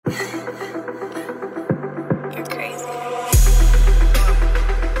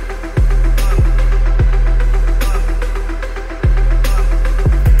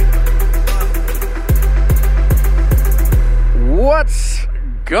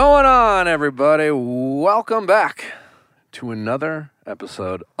going on, everybody? Welcome back to another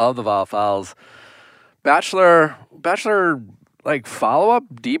episode of the Vile Files. Bachelor, like follow-up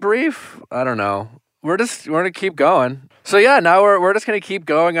debrief? I don't know. We're gonna keep going. So yeah, now we're just gonna keep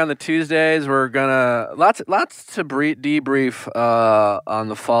going on the Tuesdays. We're gonna lots to debrief on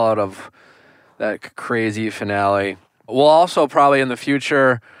the fallout of that crazy finale. We'll also probably in the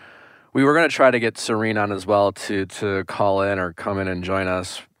future. We were going to try to get Serene on as well to call in or come in and join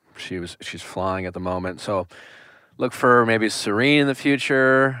us. She's flying at the moment, so look for maybe Serene in the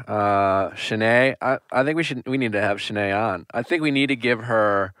future. Shanae, I think we need to have Shanae on. I think we need to give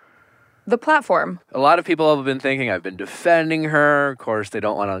her the platform. A lot of people have been thinking I've been defending her. Of course, they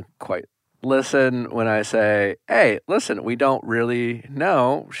don't want to quite listen when I say, "Hey, listen, we don't really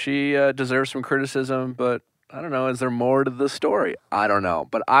know. She deserves some criticism, but." I don't know. Is there more to the story? I don't know.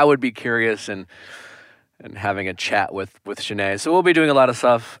 But I would be curious and having a chat with Shanae. So we'll be doing a lot of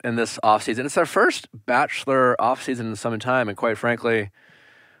stuff in this offseason. It's our first Bachelor offseason in some time. And quite frankly...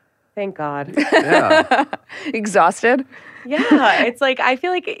 Thank God. Yeah. Exhausted? Yeah. It's like, I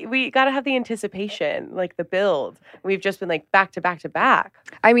feel like we got to have the anticipation, like the build. We've just been like back to back to back.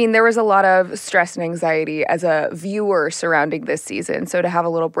 I mean, there was a lot of stress and anxiety as a viewer surrounding this season. So to have a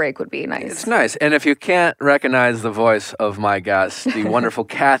little break would be nice. It's nice. And if you can't recognize the voice of my guest, the wonderful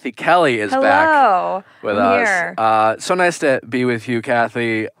Cathy Kelly is Hello. back with I'm us. Here. So nice to be with you,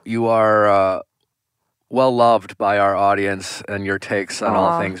 Cathy. You are... well loved by our audience and your takes on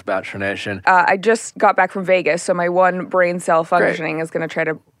all things Bachelor Nation. I just got back from Vegas, so my one brain cell functioning is going to try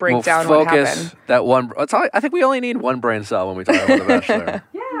to break down what happened. That one. I think we only need one brain cell when we talk about The Bachelor.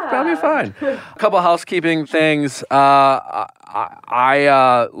 Yeah. That'll be fine. A couple housekeeping things. I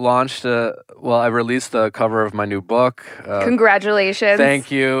launched I released the cover of my new book. Congratulations.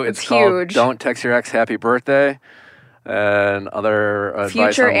 Thank you. It's called huge. Don't Text Your Ex Happy Birthday. And other advice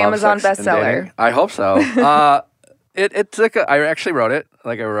future on love, Amazon sex, and bestseller. dating. I hope so. It took. I actually wrote it.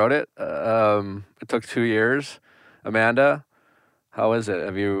 It took 2 years. Amanda, how is it?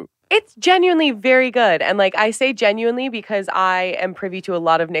 Have you? It's genuinely very good. And like I say genuinely because I am privy to a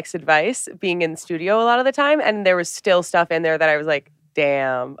lot of Nick's advice being in the studio a lot of the time. And there was still stuff in there that I was like,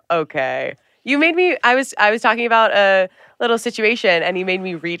 damn, okay. You made me, I was talking about a little situation and he made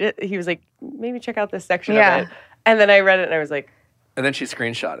me read it. He was like, maybe check out this section of it. And then I read it and I was like... And then she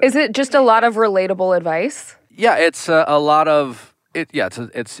screenshot it. Is it just a lot of relatable advice? Yeah, it's a lot of...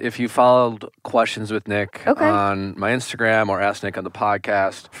 It's if you followed Questions with Nick on my Instagram or Ask Nick on the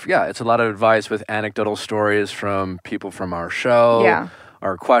podcast. Yeah, it's a lot of advice with anecdotal stories from people from our show. Yeah.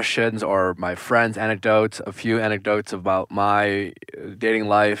 Or questions or my friends' anecdotes, a few anecdotes about my dating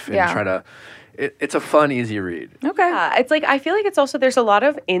life and try to... It's a fun, easy read. Okay. Yeah, it's like, I feel like it's also, there's a lot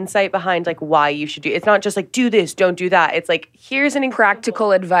of insight behind like why you should do it. It's not just like, do this, don't do that. It's like, here's an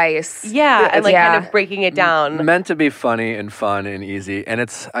practical advice. Yeah, and like kind of breaking it down. Meant to be funny and fun and easy. And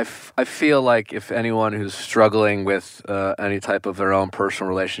it's, I feel like if anyone who's struggling with any type of their own personal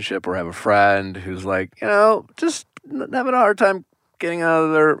relationship or have a friend who's like, just having a hard time getting out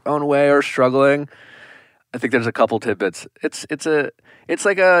of their own way or struggling, I think there's a couple tidbits. It's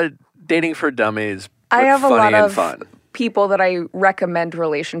like a dating for dummies. I have a lot of fun. People that I recommend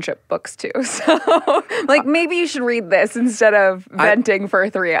relationship books to. So, like, maybe you should read this instead of venting for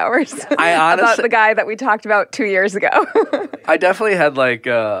 3 hours I honestly, about the guy that we talked about 2 years ago. I definitely had like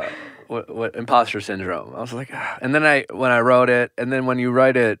what imposter syndrome. I was like, and then when I wrote it, and then when you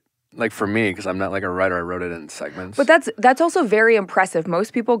write it. Like for me, because I'm not like a writer, I wrote it in segments. But that's also very impressive.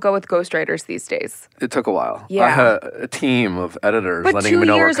 Most people go with ghostwriters these days. It took a while. Yeah. I had a team of editors but letting me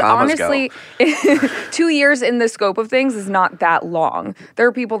know where commas honestly, go. 2 years in the scope of things is not that long. There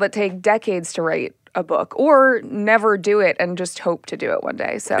are people that take decades to write a book or never do it and just hope to do it one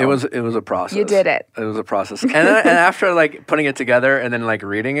day. So it was a process. You did it. It was a process. And after like putting it together and then like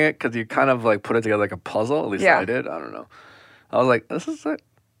reading it, because you kind of like put it together like a puzzle. At least I did. I don't know. I was like, this is it.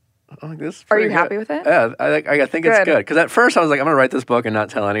 Like, this are you happy with it? Yeah, I think it's good. Because at first I was like, I'm going to write this book and not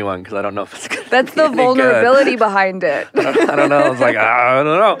tell anyone because I don't know if it's good. That's the vulnerability behind it. I don't know. I was like, I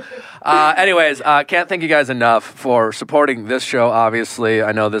don't know. Anyways, can't thank you guys enough for supporting this show, obviously.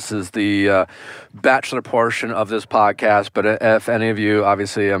 I know this is the Bachelor portion of this podcast, but if any of you,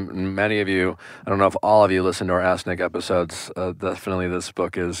 obviously many of you, I don't know if all of you listen to our Ask Nick episodes, definitely this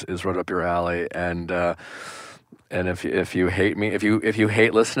book is right up your alley. And if you hate me, if you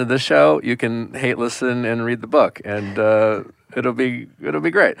hate listening to this show, you can hate listen and read the book, and it'll be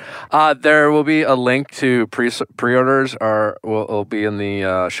great. There will be a link to pre-orders, will be in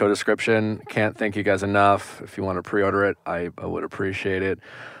the show description. Can't thank you guys enough. If you want to pre-order it, I would appreciate it.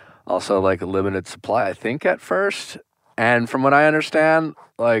 Also, like a limited supply, I think at first, And from what I understand,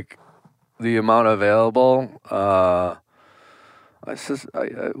 like the amount available,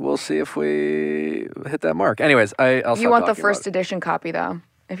 we'll see if we hit that mark. Anyways, I'll You want the first edition copy, though,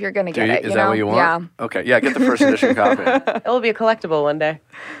 if you're going to get it. Is that what you want? Yeah. Okay. Yeah, get the first edition copy. It will be a collectible one day.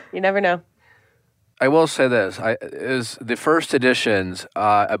 You never know. I will say this: is the first editions,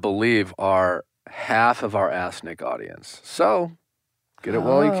 I believe, are half of our Ask Nick audience. So get it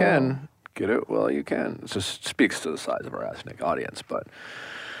while you can. Get it while you can. It just speaks to the size of our Ask Nick audience, but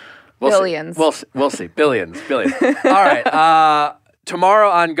Billions. We'll see. Billions. All right. Tomorrow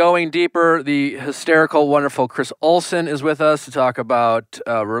on Going Deeper, the hysterical, wonderful Chris Olsen is with us to talk about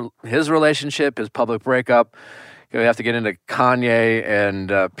his relationship, his public breakup. We have to get into Kanye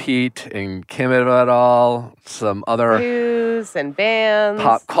and Pete and Kim at all, some other news and bands,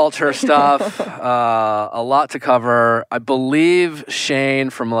 pop culture stuff. A lot to cover. I believe Shane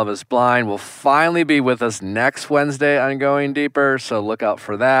from Love Is Blind will finally be with us next Wednesday on Going Deeper, so look out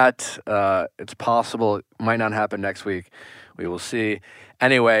for that. It's possible it might not happen next week. We will see.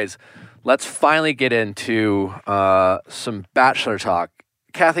 Anyways, let's finally get into some Bachelor talk.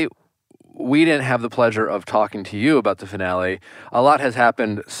 Cathy, we didn't have the pleasure of talking to you about the finale. A lot has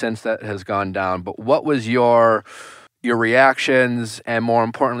happened since that has gone down, but what was your reactions, and more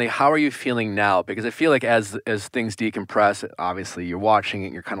importantly, how are you feeling now? Because I feel like as things decompress, obviously you're watching it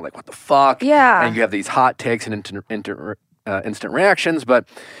and you're kind of like, what the fuck? Yeah. And you have these hot takes and instant reactions, but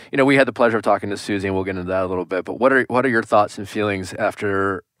we had the pleasure of talking to Susie, and we'll get into that a little bit. But what are your thoughts and feelings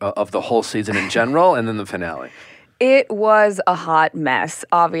after of the whole season in general, and then the finale? It was a hot mess,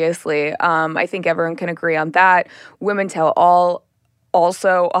 obviously. I think everyone can agree on that. Women Tell All,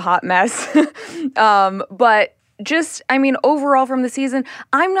 also a hot mess. But just, overall from the season,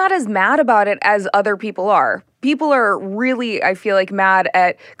 I'm not as mad about it as other people are. People are really, I feel like, mad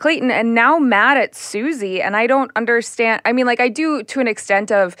at Clayton and now mad at Susie. And I don't understand. I do to an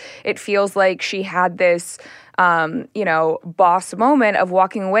extent of it feels like she had this boss moment of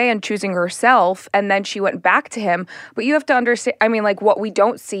walking away and choosing herself, and then she went back to him. But you have to understand, what we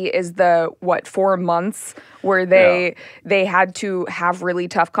don't see is the 4 months where they had to have really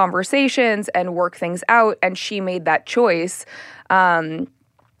tough conversations and work things out, and she made that choice.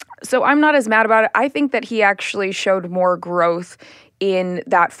 So I'm not as mad about it. I think that he actually showed more growth in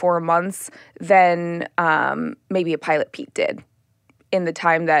that 4 months than maybe a Pilot Pete did in the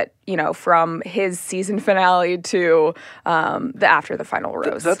time that, from his season finale to after the final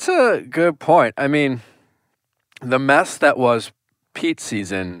rose. That's a good point. The mess that was Pete's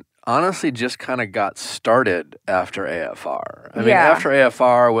season honestly just kind of got started after AFR. After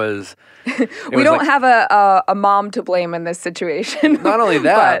AFR was... we don't have a mom to blame in this situation. Not only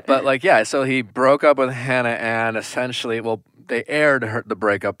that, but so he broke up with Hannah Ann, essentially. Well, they aired the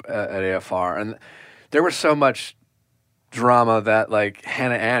breakup at AFR, and there was so much drama that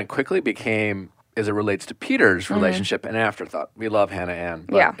Hannah Ann quickly became, as it relates to Peter's relationship, an afterthought. We love Hannah Ann.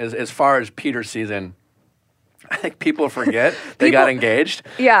 But as far as Peter's season, I think people forget they got engaged.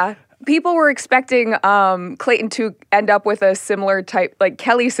 Yeah. People were expecting Clayton to end up with a similar type,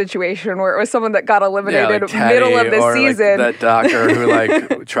 Kelly situation, where it was someone that got eliminated Teddy, middle of the season. That doctor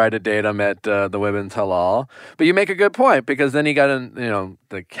who tried to date him at the Women Tell All. But you make a good point, because then he got in,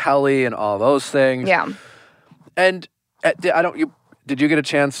 the Kelly and all those things. Yeah. And did you get a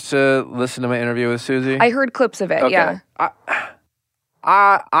chance to listen to my interview with Susie? I heard clips of it. Okay. Yeah.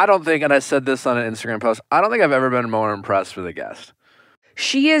 I don't think, and I said this on an Instagram post, I don't think I've ever been more impressed with a guest.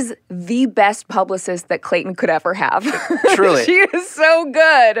 She is the best publicist that Clayton could ever have. Truly. She is so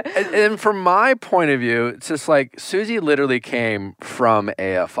good. And from my point of view, it's just Susie literally came from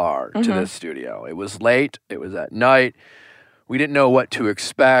AFR to this studio. It was late. It was at night. We didn't know what to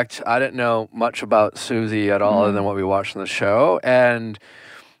expect. I didn't know much about Susie at all other than what we watched on the show. And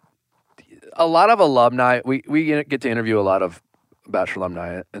a lot of alumni, we get to interview a lot of Bachelor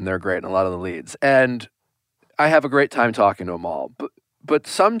alumni, and they're great, and a lot of the leads. And I have a great time talking to them all. But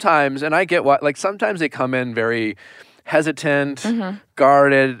sometimes, and I get why, sometimes they come in very hesitant,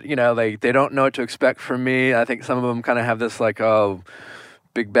 guarded, they don't know what to expect from me. I think some of them kind of have this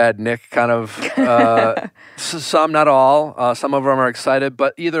big bad Nick kind of, some, not all. Some of them are excited,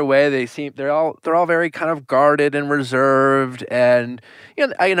 but either way, they're all very kind of guarded and reserved. And,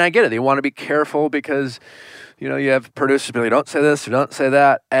 and I get it. They want to be careful because, you have producers be like, don't say this or don't say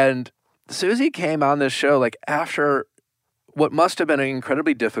that. And Susie came on this show after what must have been an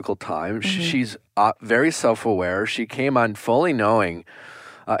incredibly difficult time. She's very self-aware. She came on fully knowing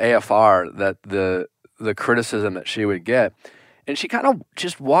AFR that the criticism that she would get. And she kind of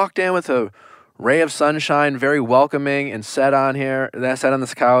just walked in with a ray of sunshine, very welcoming, and sat on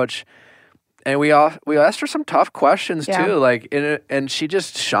this couch. And we asked her some tough questions Yeah. too, and she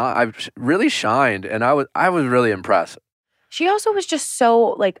just really shined, and I was really impressed. She also was just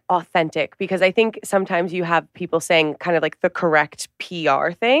so like authentic, because I think sometimes you have people saying kind of like the correct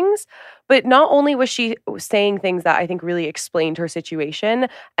PR things, but not only was she saying things that I think really explained her situation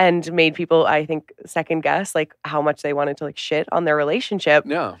and made people, I think, second guess like how much they wanted to like shit on their relationship.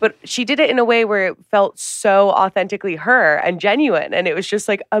 Yeah. But she did it in a way where it felt so authentically her and genuine, and it was just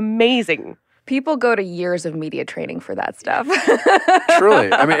like amazing. People go to years of media training for that stuff.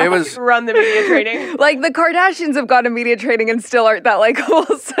 Truly. I mean, it was Run the media training. Like the Kardashians have gone to media training and still aren't that likable.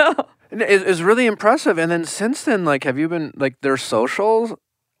 So it's really impressive. And then since then, like, have you been like their socials?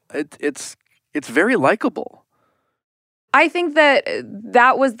 It's very likable. I think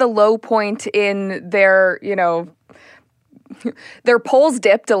that was the low point in their, their polls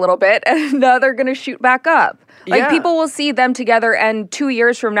dipped a little bit, and now they're going to shoot back up. Like, people will see them together, and 2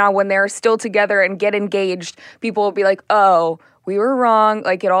 years from now, when they're still together and get engaged, people will be like, oh, we were wrong.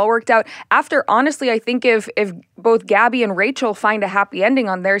 Like, it all worked out. After, honestly, I think if both Gabby and Rachel find a happy ending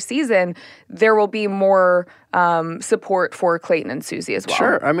on their season, there will be more support for Clayton and Susie as well.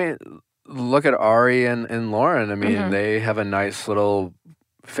 Sure. I mean, look at Ari and Lauren. I mean, they have a nice little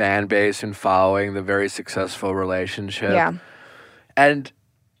fan base and following, the very successful relationship. Yeah. And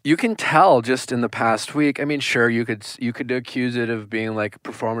you can tell just in the past week. I mean, sure, you could accuse it of being like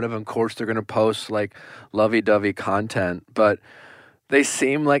performative. Of course, they're going to post like lovey-dovey content, but they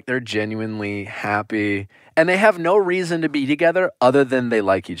seem like they're genuinely happy, and they have no reason to be together other than they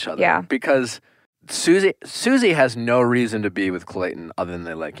like each other. Yeah. Because Susie has no reason to be with Clayton other than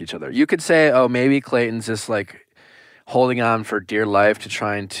they like each other. You could say, oh, maybe Clayton's just like holding on for dear life to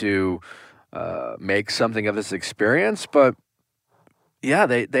trying to make something of this experience, but yeah,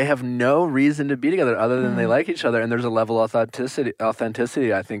 they have no reason to be together other than they like each other, and there's a level of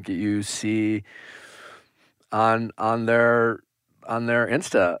authenticity I think that you see on their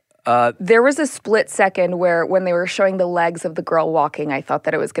Insta. There was a split second where when they were showing the legs of the girl walking, I thought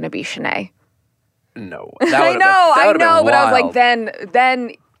that it was going to be Shanae. No, I know, but I was like,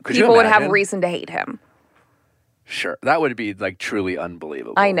 then people would have reason to hate him. Sure, that would be like truly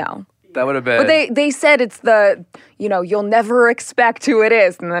unbelievable. I know. That would have been. But they said it's the, you'll never expect who it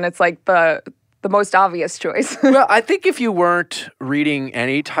is. And then it's like the most obvious choice. Well, I think if you weren't reading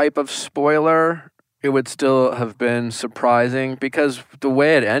any type of spoiler, it would still have been surprising, because the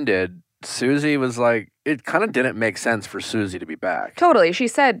way it ended, Susie was like, it kind of didn't make sense for Susie to be back. Totally. She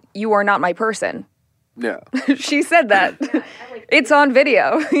said, "You are not my person." Yeah. She said that. It's on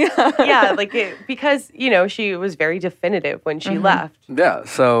video. Yeah, because, she was very definitive when she left. Yeah,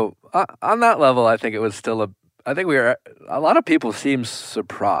 so on that level, I think it was still a lot of people seemed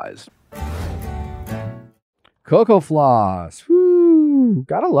surprised. Cocoa floss. Woo!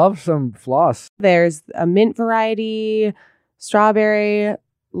 Gotta love some floss. There's a mint variety, strawberry,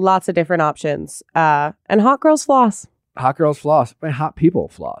 lots of different options. And hot girls floss. Hot girls floss. I mean, hot people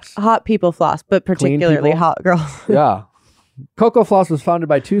floss. Hot people floss, but particularly hot girls. Yeah. Cocoa Floss was founded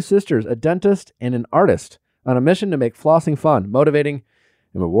by two sisters, a dentist and an artist, on a mission to make flossing fun, motivating,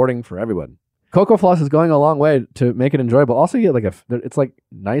 and rewarding for everyone. Cocoa Floss is going a long way to make it enjoyable. Also, you get it's like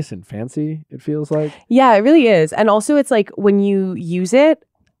nice and fancy, it feels like. Yeah, it really is. And also, it's like when you use it,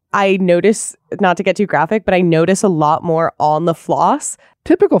 I notice, not to get too graphic, but I notice a lot more on the floss.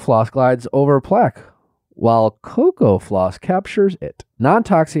 Typical floss glides over plaque, while Cocoa Floss captures it.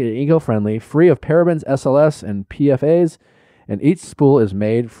 Non-toxic and eco-friendly, free of parabens, SLS, and PFAs, and each spool is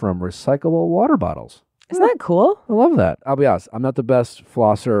made from recyclable water bottles. Isn't that cool? I love that. I'll be honest, I'm not the best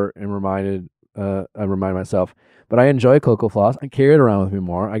flosser, and I remind myself, but I enjoy Cocoa Floss. I carry it around with me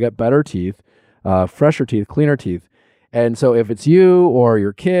more. I get better teeth, fresher teeth, cleaner teeth. And so if it's you or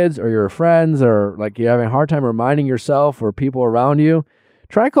your kids or your friends, or like you're having a hard time reminding yourself or people around you,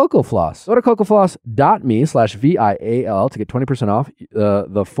 try Cocoa Floss. Go to cocofloss.me/VIAL to get 20% off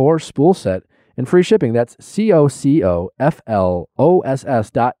the 4 spool set and free shipping. That's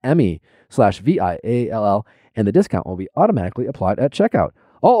cocofloss.me/VIALL, and the discount will be automatically applied at checkout.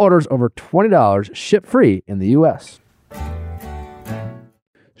 All orders over $20 ship free in the U.S.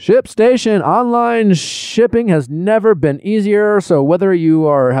 ShipStation online shipping has never been easier. So whether you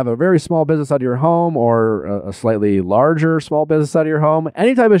have a very small business out of your home or a slightly larger small business out of your home,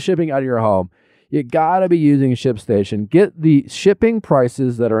 any type of shipping out of your home, you gotta be using ShipStation. Get the shipping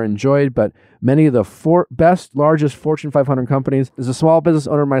prices that are enjoyed by many of the best, largest Fortune 500 companies. As a small business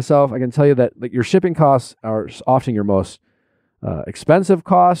owner myself, I can tell you that your shipping costs are often your most expensive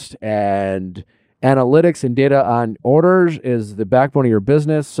cost, and analytics and data on orders is the backbone of your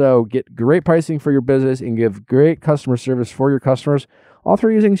business. So get great pricing for your business and give great customer service for your customers. all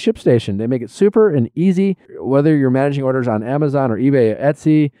through using ShipStation. They make it super and easy, whether you're managing orders on Amazon or eBay or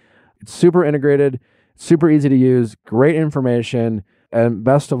Etsy. It's super integrated, super easy to use, great information, and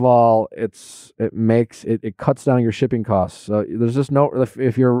best of all, it cuts down your shipping costs. So there's just no,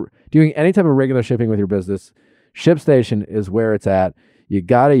 if you're doing any type of regular shipping with your business, ShipStation is where it's at. You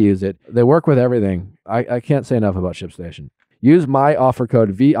got to use it. They work with everything. I can't say enough about ShipStation. Use my offer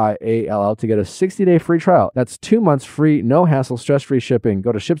code VIALL to get a 60-day free trial. That's 2 months free, no hassle, stress-free shipping.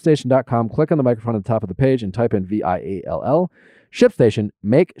 Go to ShipStation.com, click on the microphone at the top of the page, and type in VIALL. ShipStation,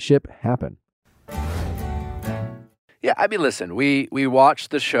 make ship happen. Yeah, I mean, listen, we watch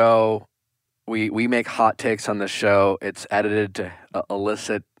the show. We make hot takes on the show. It's edited to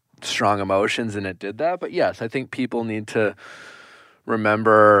elicit strong emotions, and it did that. But yes, I think people need to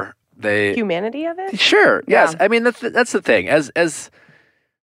remember humanity of it. Sure. Yes. Yeah. I mean, that's the thing. As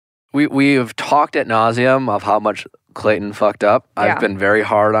we have talked ad nauseum of how much Clayton fucked up. Yeah. I've been very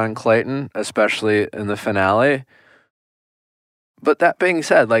hard on Clayton, especially in the finale. But that being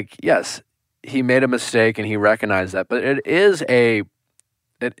said, like, yes, he made a mistake and he recognized that. But it is a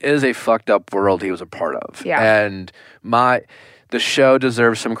fucked up world he was a part of. Yeah. And the show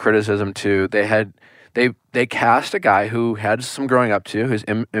deserves some criticism too. They cast a guy who had some growing up to, who's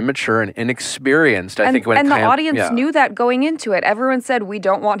immature and inexperienced. I think the audience knew that going into it. Everyone said we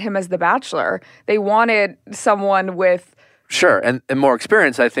don't want him as the Bachelor. They wanted someone with and more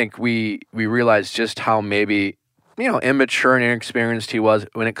experience. I think we realized just how maybe immature and inexperienced he was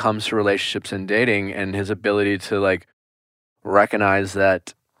when it comes to relationships and dating, and his ability to like recognize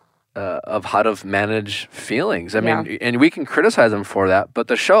that. Of how to manage feelings. I mean, and we can criticize him for that, but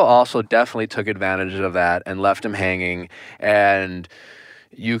the show also definitely took advantage of that and left him hanging. And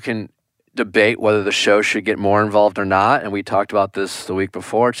you can debate whether the show should get more involved or not. And we talked about this the week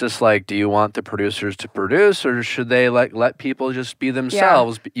before. It's just like, do you want the producers to produce, or should they like let people just be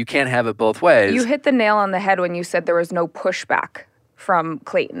themselves? You can't have it both ways. You hit the nail on the head when you said there was no pushback from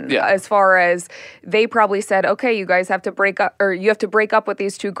Clayton. Yeah. As far as they probably said, okay, you guys have to break up, or you have to break up with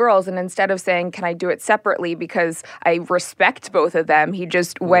these two girls. And instead of saying, can I do it separately because I respect both of them, he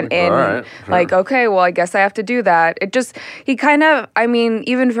just went in right, sure. like, okay, well, I guess I have to do that. He kind of, I mean,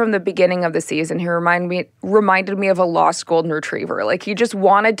 even from the beginning of the season, he reminded me of a lost golden retriever. Like, he just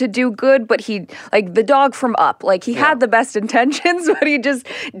wanted to do good, but he, like the dog from Up, like he had the best intentions, but he just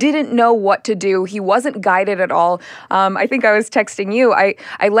didn't know what to do. He wasn't guided at all. I think I was texting you. I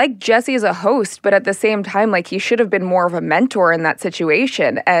like Jesse as a host, but at the same time, like, he should have been more of a mentor in that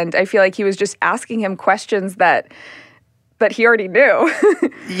situation. And I feel like he was just asking him questions that he already knew.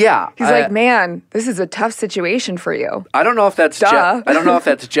 Yeah. He's like, man, this is a tough situation for you. I don't know if that's Duh. I don't know if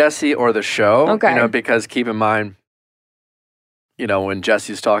that's Jesse or the show. Okay. Because keep in mind, when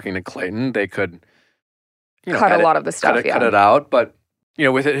Jesse's talking to Clayton, they could cut a lot of the stuff. Cut it out, but.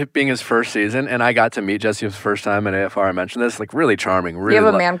 With it being his first season, and I got to meet Jesse for the first time at AFR. I mentioned this, like, really charming. Really, you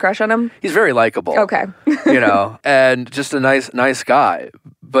have a man crush on him? He's very likable. Okay. And just a nice guy.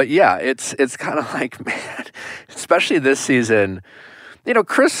 But yeah, it's kind of like, man, especially this season.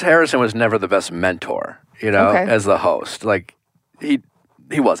 Chris Harrison was never the best mentor. As the host, like he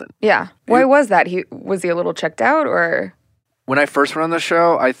wasn't. Yeah. Why was that? Was he a little checked out, or? When I first went on the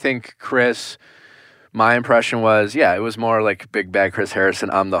show, I think Chris. My impression was, it was more like big bad Chris Harrison.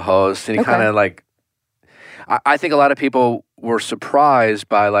 I'm the host. And he kind of like, I think a lot of people were surprised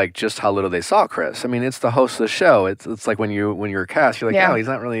by like just how little they saw Chris. I mean, it's the host of the show. It's like when you're cast, you're like, he's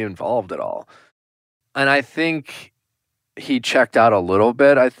not really involved at all. And I think he checked out a little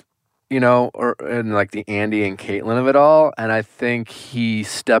bit, in like the Andy and Caitlin of it all. And I think he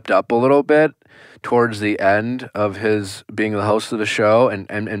stepped up a little bit towards the end of his being the host of the show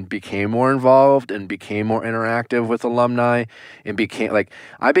and became more involved and became more interactive with alumni and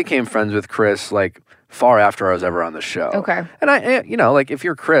I became friends with Chris like far after I was ever on the show. Okay. And I like if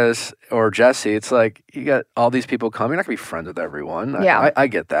you're Chris or Jesse, it's like you got all these people coming. You're not gonna be friends with everyone. Yeah. I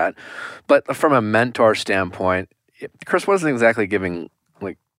get that. But from a mentor standpoint, Chris wasn't exactly giving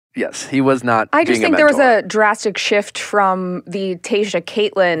yes, he was not. I just being think there was mentor. a drastic shift from the Tayshia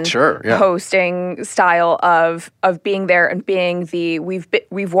Caitlin hosting style of being there and being the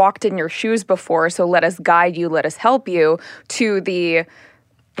we've walked in your shoes before, so let us guide you, let us help you, to the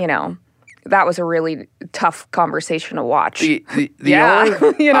that was a really tough conversation to watch. The yeah,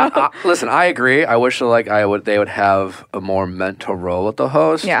 only, listen, I agree. I wish they would have a more mentor role with the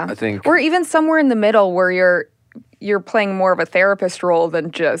host. Yeah, I think, or even somewhere in the middle where you're playing more of a therapist role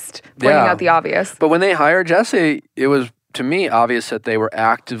than just pointing out the obvious. But when they hired Jesse, it was, to me, obvious that they were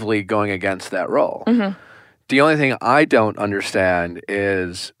actively going against that role. Mm-hmm. The only thing I don't understand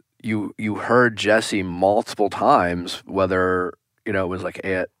is you heard Jesse multiple times, whether it was like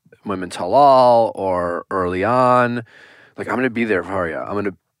at Women's Halal or early on, like, I'm going to be there for you. I'm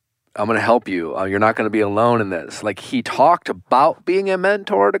going to help you. You're not going to be alone in this. Like, he talked about being a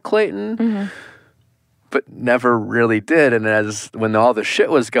mentor to Clayton, but never really did. And when all the shit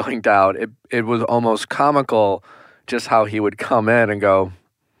was going down, it was almost comical just how he would come in and go,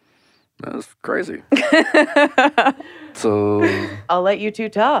 that was crazy. So I'll let you two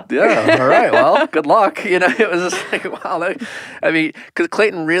talk. yeah, all right, well, good luck. It was just like, wow. Because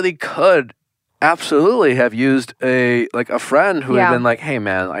Clayton really could absolutely have used a friend who had been like, hey,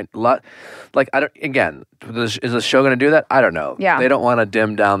 man, I don't, again, is the show going to do that? I don't know. Yeah. They don't want to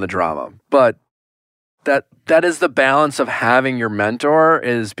dim down the drama. But that is the balance of having your mentor,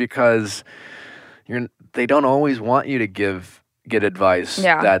 is because they don't always want you to get advice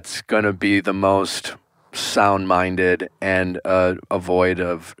that's going to be the most sound-minded and avoid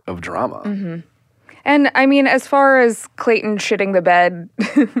of drama. Mm-hmm. And I mean, as far as Clayton shitting the bed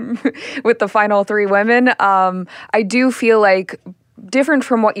with the final 3 women, I do feel like, different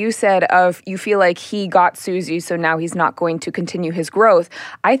from what you said of you feel like he got Susie, so now he's not going to continue his growth.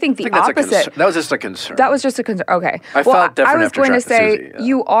 I think the opposite. That was just a concern. That was just a concern. Okay. I felt different I was after going to say, Susie, yeah.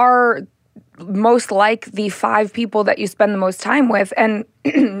 you are most like the 5 people that you spend the most time with, and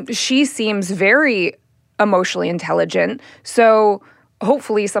she seems very emotionally intelligent, so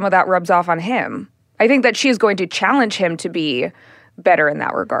hopefully some of that rubs off on him. I think that she is going to challenge him to be better in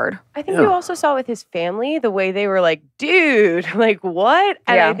that regard. I think you also saw with his family, the way they were like, dude, like, what?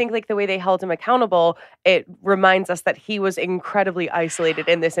 And I think like the way they held him accountable, it reminds us that he was incredibly isolated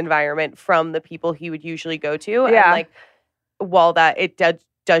in this environment from the people he would usually go to. Yeah. And like, while that it does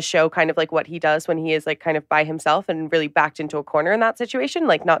show kind of like what he does when he is like kind of by himself and really backed into a corner in that situation,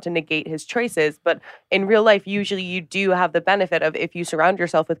 like, not to negate his choices, but in real life, usually you do have the benefit of, if you surround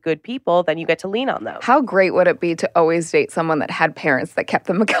yourself with good people, then you get to lean on them. How great would it be to always date someone that had parents that kept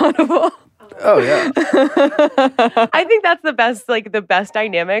them accountable? Oh yeah. I think that's the best, like the best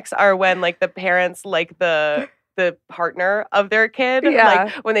dynamics are when like the parents like the partner of their kid,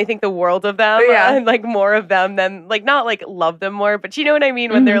 like when they think the world of them, and like more of them than like, not like love them more, but you know what I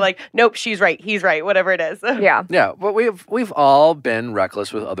mean, when they're like, nope, she's right, he's right, whatever it is. Yeah. But we've all been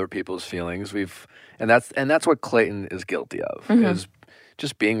reckless with other people's feelings. And that's what Clayton is guilty of, is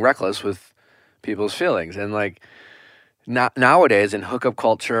just being reckless with people's feelings. And like nowadays in hookup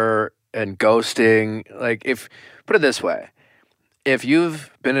culture and ghosting, like, if put it this way, if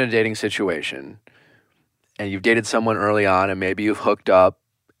you've been in a dating situation and you've dated someone early on and maybe you've hooked up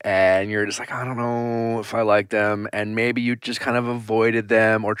and you're just like, I don't know if I like them, and maybe you just kind of avoided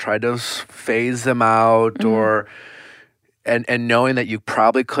them or tried to phase them out, or and knowing that you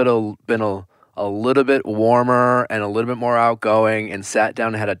probably could have been a little bit warmer and a little bit more outgoing and sat down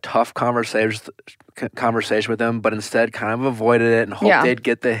and had a tough conversation with them, but instead kind of avoided it and hoped they'd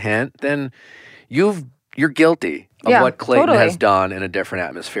get the hint, then you're guilty of what Clayton has done in a different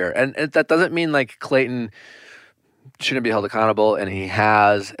atmosphere. And that doesn't mean like Clayton shouldn't be held accountable, and he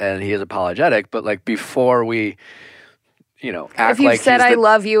is apologetic, but like, before we act if you've like said I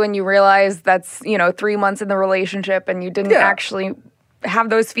love you and you realize that's 3 months in the relationship and you didn't actually have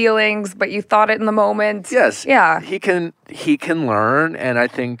those feelings, but you thought it in the moment. Yes. Yeah. He can learn, and I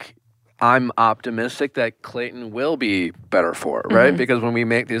think I'm optimistic that Clayton will be better for it, right? Because when we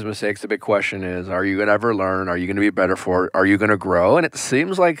make these mistakes, the big question is, are you going to ever learn? Are you going to be better for it? Are you going to grow? And it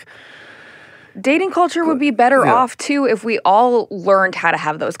seems like dating culture would be better off too if we all learned how to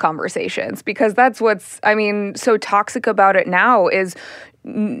have those conversations, because that's what's, so toxic about it now is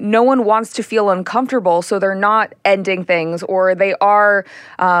no one wants to feel uncomfortable, so they're not ending things, or they are,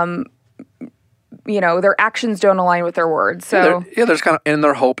 their actions don't align with their words. So there's kind of, and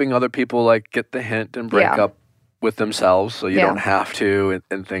they're hoping other people like get the hint and break up with themselves, so you don't have to,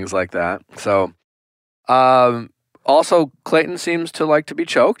 and things like that. So, also Clayton seems to like to be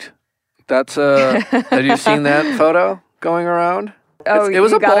choked. That's have you seen that photo going around? Oh, it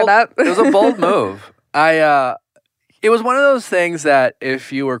was a bold. It was a bold move. It was one of those things that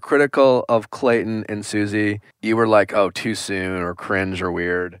if you were critical of Clayton and Susie, you were like, oh, too soon, or cringe, or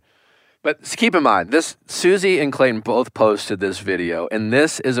weird. But keep in mind, Susie and Clayton both posted this video, and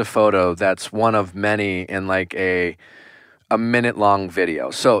this is a photo that's one of many in like a minute-long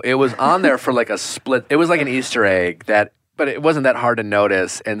video. So it was on there for like a split. It was like an Easter egg, but it wasn't that hard to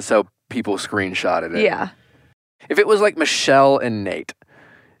notice, and so people screenshotted it. Yeah. If it was like Michelle and Nate,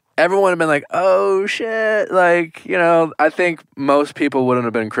 everyone would have been like, oh shit, like, I think most people wouldn't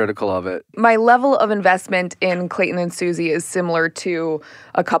have been critical of it. My level of investment in Clayton and Susie is similar to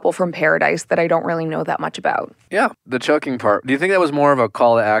a couple from Paradise that I don't really know that much about. Yeah, the choking part. Do you think that was more of a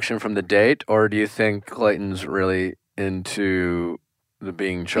call to action from the date, or do you think Clayton's really into the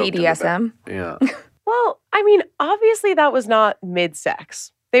being choked in the BDSM. Yeah. Well, I mean, obviously that was not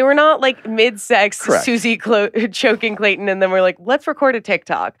mid-sex. They were not like mid-sex Correct. Susie choking Clayton, and then we're like, let's record a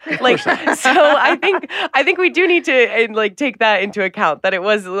TikTok. Like, so I think we do need to like take that into account. That it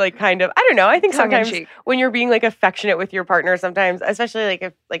was like kind of, I don't know. I think sometimes Tongue-in-cheek. when you're being like affectionate with your partner, sometimes, especially like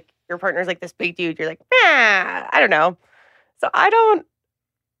if like your partner's like this big dude, you're like, I don't know. So I'm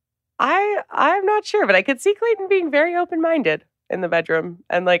not sure, but I could see Clayton being very open-minded in the bedroom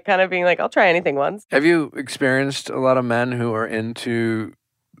and like kind of being like, I'll try anything once. Have you experienced a lot of men who are into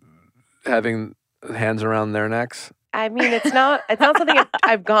having hands around their necks? I mean, it's not something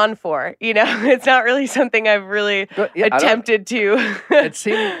I've gone for, you know. It's not really something I've really attempted to. It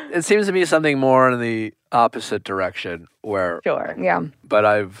seems to be something more in the opposite direction where Sure. Yeah. but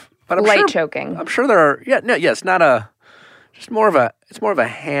I'm Light sure, choking. I'm sure there are it's not a just more of a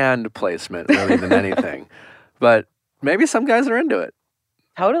hand placement really than anything. But maybe some guys are into it.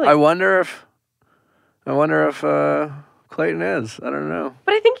 Totally. I wonder if Clayton is. I don't know.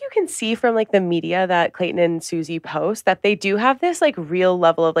 But I think you can see from like the media that Clayton and Susie post that they do have this like real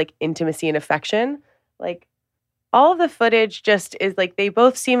level of like intimacy and affection. Like all of the footage just is like they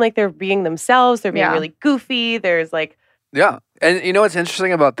both seem like they're being themselves. They're being really goofy. There's like Yeah. And you know what's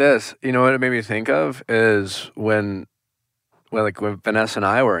interesting about this? You know what it made me think of is when Vanessa and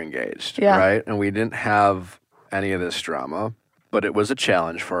I were engaged, right? And we didn't have any of this drama, but it was a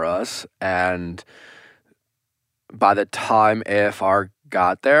challenge for us. And by the time AFR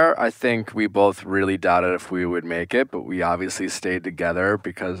got there, I think we both really doubted if we would make it, but we obviously stayed together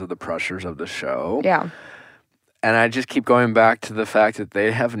because of the pressures of the show. Yeah. And I just keep going back to the fact that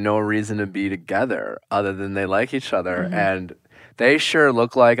they have no reason to be together other than they like each other. Mm-hmm. And they sure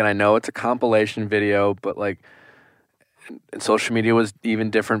look like, and I know it's a compilation video, but like, and social media was even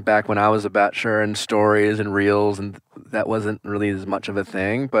different back when I was a Bachelor, and stories and reels, and that wasn't really as much of a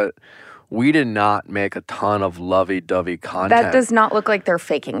thing. But we did not make a ton of lovey-dovey content. That does not look like they're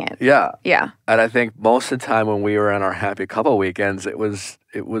faking it. Yeah. Yeah. And I think most of the time when we were on our happy couple weekends,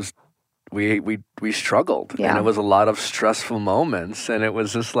 we struggled. Yeah. And it was a lot of stressful moments. And it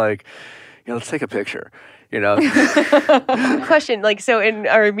was just like, let's take a picture. Question, like, so in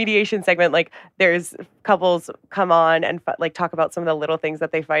our mediation segment, like there's couples come on and like talk about some of the little things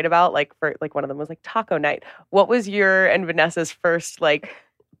that they fight about. Like for like one of them was like taco night. What was your and Vanessa's first like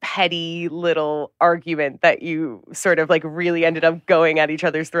petty little argument that you sort of like really ended up going at each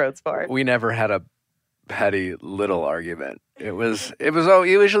other's throats for? We never had a petty little argument. It was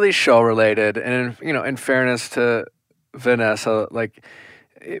usually show related, and in fairness to Vanessa, like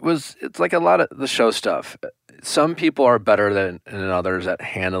it's like a lot of the show stuff. Some people are better than others at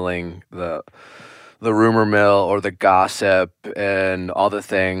handling the rumor mill or the gossip and all the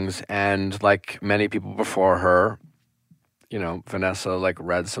things. And like many people before her, Vanessa like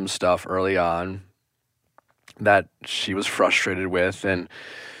read some stuff early on that she was frustrated with and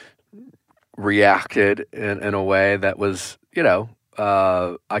reacted in a way that was,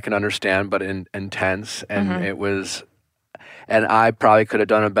 I can understand, but intense. And it was, and I probably could have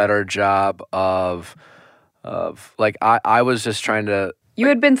done a better job of like, I was just trying to. You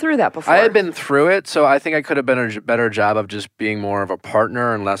had been through that before. I had been through it, so I think I could have been a better job of just being more of a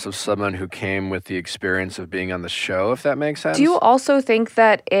partner and less of someone who came with the experience of being on the show, if that makes sense. Do you also think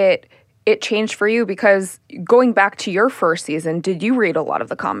that it changed for you? Because going back to your first season, did you read a lot of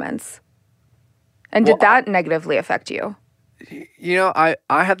the comments? And did that negatively affect you? I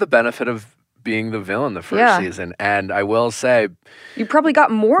had the benefit of being the villain the first season, and I will say... You probably got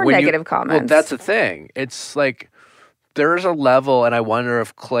more negative comments. Well, that's the thing. It's like, there's a level, and I wonder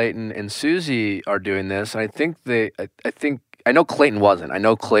if Clayton and Susie are doing this, and I know Clayton wasn't. I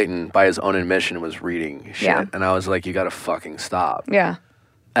know Clayton, by his own admission, was reading shit, and I was like, you gotta fucking stop. Yeah.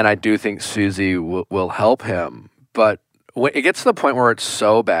 And I do think Susie will help him, but when it gets to the point where it's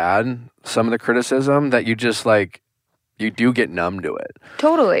so bad, some of the criticism, that you just like, you do get numb to it.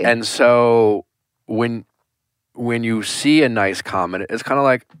 Totally. And so when you see a nice comment, it's kind of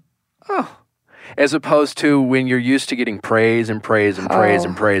like, oh, as opposed to when you're used to getting praise and praise and praise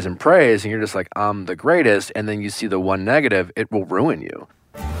and praise and praise, and you're just like, I'm the greatest, and then you see the one negative, it will ruin you.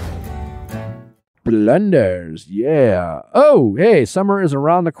 Blenders, yeah. Oh, hey, summer is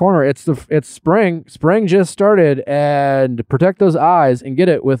around the corner. It's spring. Spring just started, and protect those eyes and get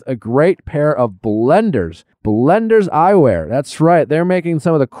it with a great pair of Blenders. Blenders eyewear. That's right. They're making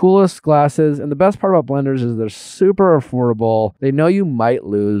some of the coolest glasses, and the best part about Blenders is they're super affordable. They know you might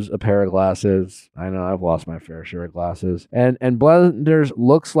lose a pair of glasses. I know I've lost my fair share of glasses. And Blenders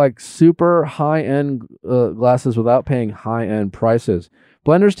looks like super high-end glasses without paying high-end prices.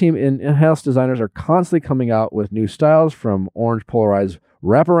 Blender's team and in-house designers are constantly coming out with new styles, from orange polarized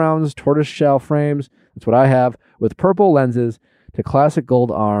wraparounds, tortoiseshell frames, that's what I have, with purple lenses, to classic gold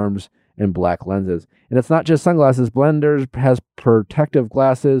arms and black lenses. And it's not just sunglasses. Blenders has protective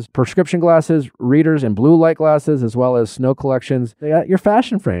glasses, prescription glasses, readers, and blue light glasses, as well as snow collections. They got your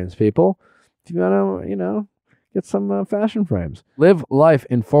fashion frames, people. If you want to, get some fashion frames. Live life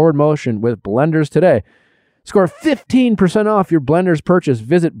in forward motion with Blenders today. Score 15% off your Blenders purchase.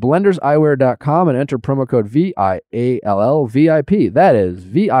 Visit blenderseyewear.com and enter promo code VIALLVIP. That is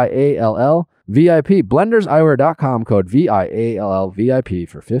VIALLVIP. Blenderseyewear.com, code VIALLVIP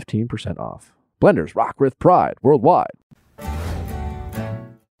for 15% off. Blenders, rock with pride worldwide.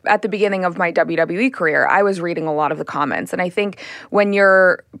 At the beginning of my WWE career, I was reading a lot of the comments, and I think when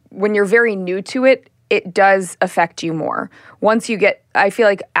you're very new to it, it does affect you more. Once you get, I feel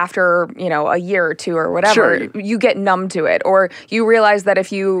like after, a year or two or whatever, you get numb to it. Or you realize that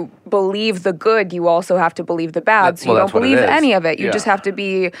if you believe the good, you also have to believe the bad. So you don't believe any of it. You just have to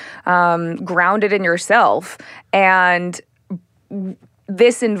be grounded in yourself. And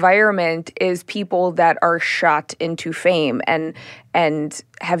this environment is people that are shot into fame and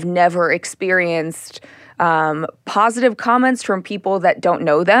have never experienced positive comments from people that don't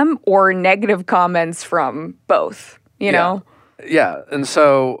know them, or negative comments from both, you know? Yeah. And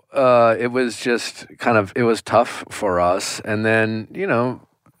so it was just it was tough for us. And then,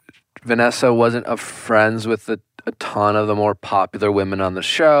 Vanessa wasn't friends with a ton of the more popular women on the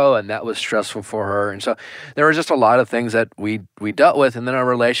show, and that was stressful for her. And so there were just a lot of things that we dealt with. And then our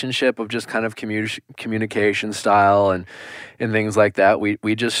relationship of just kind of communication style and things like that,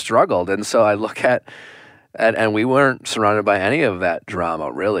 we just struggled. And so I look at and we weren't surrounded by any of that drama,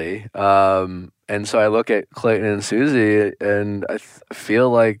 really. And so I look at Clayton and Susie, and I feel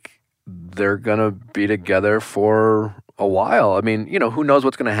like they're going to be together for a while. I mean, who knows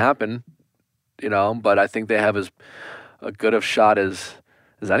what's going to happen, but I think they have as good of shot as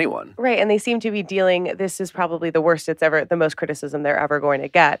anyone. Right, and they seem to be this is probably the worst the most criticism they're ever going to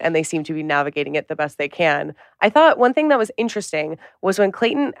get, and they seem to be navigating it the best they can. I thought one thing that was interesting was when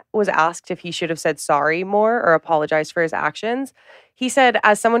Clayton was asked if he should have said sorry more or apologized for his actions, he said,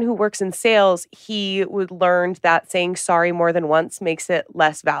 as someone who works in sales, he would learn that saying sorry more than once makes it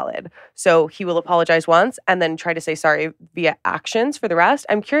less valid. So he will apologize once and then try to say sorry via actions for the rest.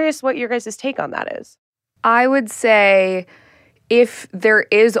 I'm curious what your guys' take on that is. I would say, if there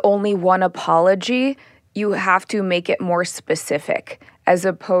is only one apology, you have to make it more specific, as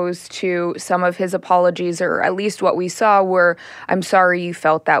opposed to some of his apologies, or at least what we saw, were, I'm sorry you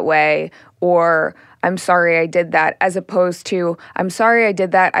felt that way, or I'm sorry I did that, as opposed to, I'm sorry I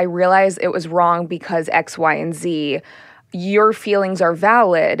did that, I realize it was wrong because X, Y, and Z. Your feelings are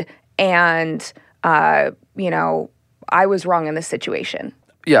valid, and, I was wrong in this situation.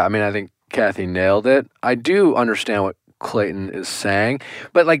 Yeah, I mean, I think Cathy nailed it. I do understand what Clayton is saying,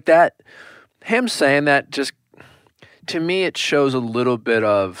 but like that, him saying that, just to me it shows a little bit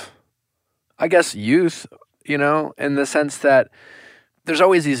of, I guess, youth, in the sense that there's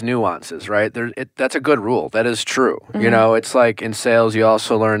always these nuances, right? That's a good rule. That is true. Mm-hmm. It's like in sales, you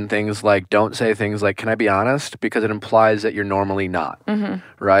also learn things like, don't say things like, can I be honest? Because it implies that you're normally not,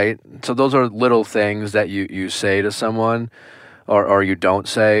 right? So those are little things that you say to someone, or you don't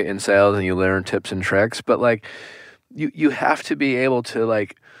say in sales, and you learn tips and tricks. But like, you have to be able to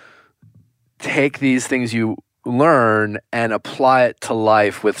like take these things you learn and apply it to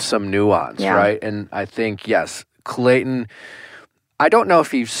life with some nuance, right? And I think, yes, Clayton, I don't know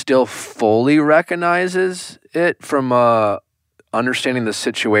if he still fully recognizes it from understanding the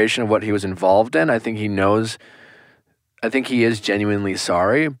situation of what he was involved in. I think he knows, I think he is genuinely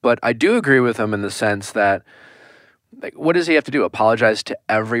sorry, but I do agree with him in the sense that, like, what does he have to do? Apologize to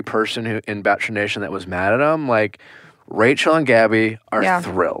every person who in Bachelor Nation that was mad at him? Like, Rachel and Gabby are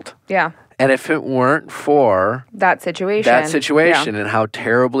thrilled. Yeah. And if it weren't for that situation and how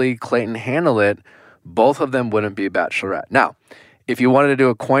terribly Clayton handled it, both of them wouldn't be Bachelorette. Now, if you wanted to do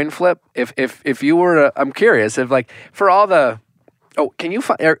a coin flip, if you were to, I'm curious, if like, for all the, can you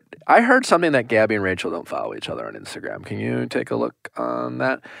find, I heard something that Gabby and Rachel don't follow each other on Instagram. Can you take a look on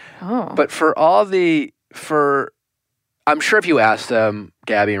that? Oh. But I'm sure if you asked them,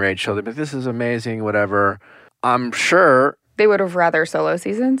 Gabby and Rachel, they'd be like, this is amazing, whatever. I'm sure they would have rather solo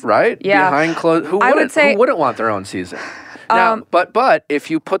seasons, right? Yeah. Behind closed, who wouldn't want their own season? Now, but if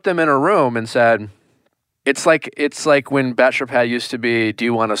you put them in a room and said, it's like when Bachelor Pad used to be, do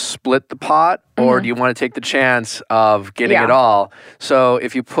you want to split the pot or do you want to take the chance of getting it all? So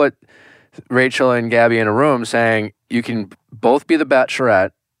if you put Rachel and Gabby in a room saying you can both be the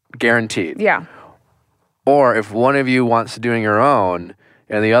Bachelorette, guaranteed. Yeah. Or if one of you wants to do your own,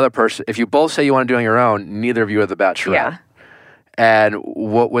 and the other person, if you both say you want to do it on your own, neither of you are the Bachelorette. Yeah. And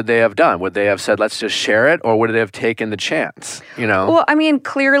what would they have done? Would they have said, let's just share it? Or would they have taken the chance? You know? Well, I mean,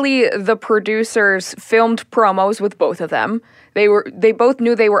 clearly the producers filmed promos with both of them. They both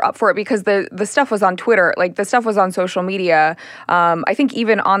knew they were up for it because the stuff was on Twitter, like the stuff was on social media. I think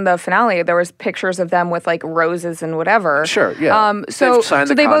even on the finale there was pictures of them with like roses and whatever. Sure, yeah. So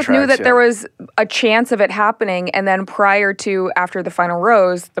they both knew that yeah. there was a chance of it happening, and then after the final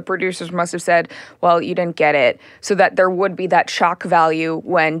rose, the producers must have said, well, you didn't get it, so that there would be that shock value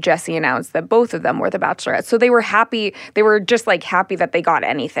when Jesse announced that both of them were the Bachelorette. So they were happy. They were just like happy that they got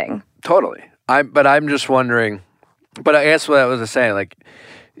anything. Totally. But I'm just wondering. But I guess what I was saying, like,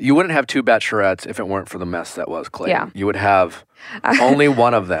 you wouldn't have two Bachelorettes if it weren't for the mess that was Clayton. Yeah. You would have only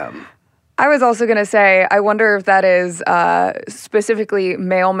one of them. I was also going to say, I wonder if that is specifically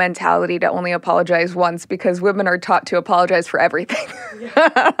male mentality to only apologize once, because women are taught to apologize for everything.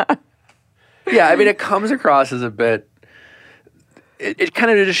 Yeah, I mean, it comes across as a bit, it kind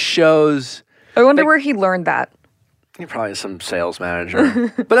of just shows. I wonder where he learned that. He probably is some sales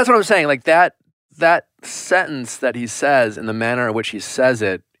manager. But that's what I'm saying. Like, that sentence that he says and the manner in which he says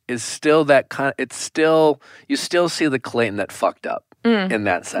it is still that kind of, you still see the Clayton that fucked up in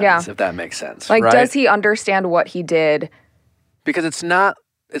that sentence, if that makes sense. Like, right? does he understand what he did? Because it's not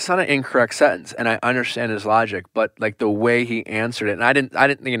an incorrect sentence, and I understand his logic, but like the way he answered it, and I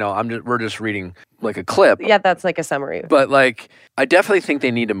didn't, you know, we're just reading like a clip. Yeah, that's like a summary. But like, I definitely think they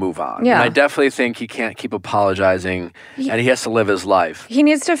need to move on. Yeah. And I definitely think he can't keep apologizing, and he has to live his life. He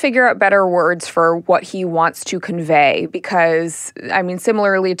needs to figure out better words for what he wants to convey, because, I mean,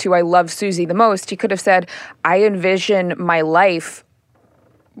 similarly to I love Susie the most, he could have said, I envision my life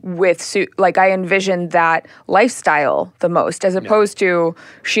with, I envision that lifestyle the most, as opposed to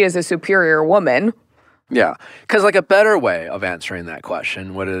she is a superior woman. Yeah, because like a better way of answering that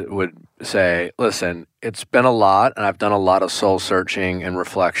question would say, listen, it's been a lot, and I've done a lot of soul searching and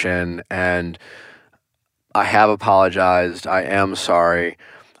reflection, and I have apologized. I am sorry.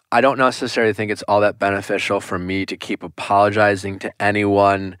 I don't necessarily think it's all that beneficial for me to keep apologizing to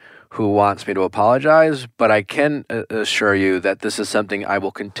anyone who wants me to apologize, but I can assure you that this is something I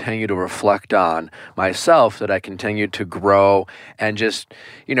will continue to reflect on myself, that I continue to grow and just,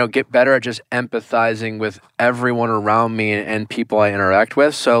 you know, get better at just empathizing with everyone around me and people I interact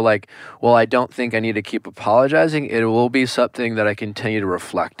with. So like, well, I don't think I need to keep apologizing. It will be something that I continue to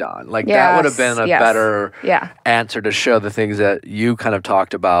reflect on. Like that would have been a better answer to show the things that you kind of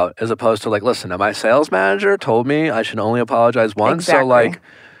talked about, as opposed to like, listen, my sales manager told me I should only apologize once. Exactly. So like,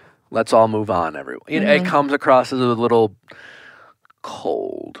 let's all move on, everyone. It comes across as a little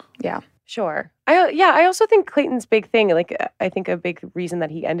cold. Yeah. Sure. I also think Clayton's big thing, like, I think a big reason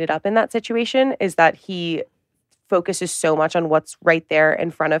that he ended up in that situation is that he focuses so much on what's right there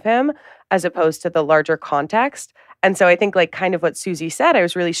in front of him as opposed to the larger context. And so I think, like, kind of what Susie said, I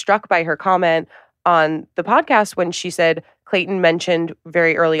was really struck by her comment on the podcast when she said Clayton mentioned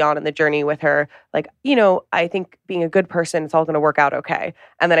very early on in the journey with her, like, you know, I think being a good person, it's all going to work out okay.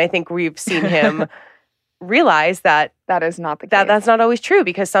 And then I think we've seen him realize that that is not the case. That's not always true,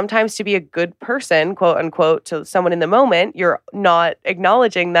 because sometimes to be a good person, quote unquote, to someone in the moment, you're not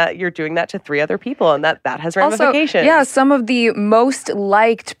acknowledging that you're doing that to 3 other people, and that has ramifications. Also, some of the most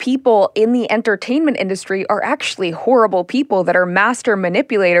liked people in the entertainment industry are actually horrible people that are master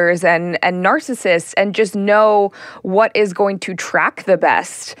manipulators and narcissists and just know what is going to track the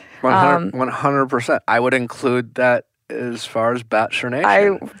best. 100%. I would include that as far as Bachelor Nation. I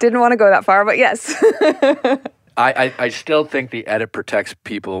didn't want to go that far, but yes. I still think the edit protects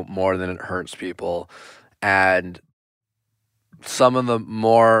people more than it hurts people. And some of the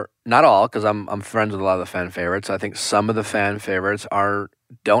more, not all, because I'm friends with a lot of the fan favorites. I think some of the fan favorites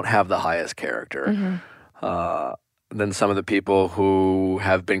don't have the highest character than some of the people who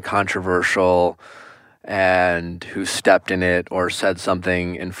have been controversial and who stepped in it or said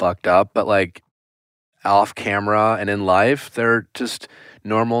something and fucked up. But like, off camera and in life, they're just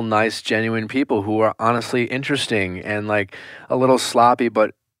normal, nice, genuine people who are honestly interesting and like a little sloppy,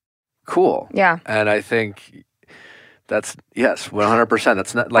 but cool. Yeah. And I think that's, yes, 100%.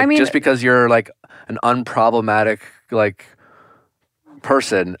 That's not like, just because you're like an unproblematic like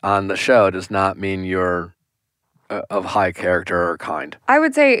person on the show does not mean you're of high character or kind. I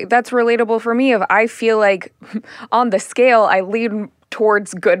would say that's relatable for me. If I feel like on the scale, I lean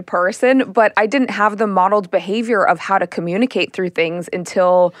towards good person, but I didn't have the modeled behavior of how to communicate through things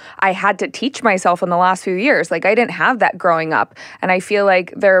until I had to teach myself in the last few years. Like I didn't have that growing up. And I feel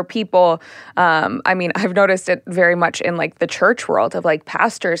like there are people, I've noticed it very much in like the church world of like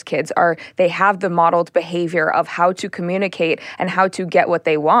pastors' kids they have the modeled behavior of how to communicate and how to get what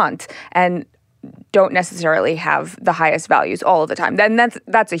they want. And don't necessarily have the highest values all of the time. Then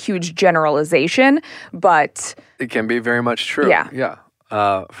that's a huge generalization, but it can be very much true. Yeah.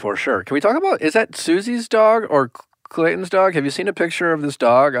 For sure. Can we talk about, is that Susie's dog or Clayton's dog? Have you seen a picture of this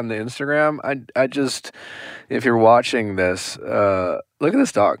dog on the Instagram? I just, if you're watching this, look at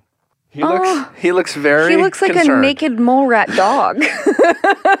this dog. He looks very He looks like concerned. a naked mole rat dog.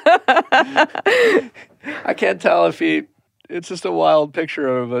 I can't tell if it's just a wild picture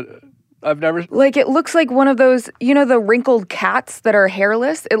of it. I've never... Like, it looks like one of those, the wrinkled cats that are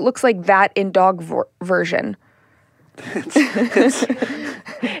hairless? It looks like that in dog version. It's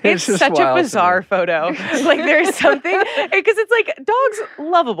just such a wild to bizarre me. photo. Like there's something, because it's like dogs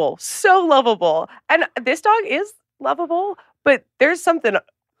lovable, so lovable. And this dog is lovable, but there's something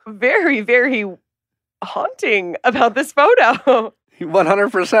very, very haunting about this photo.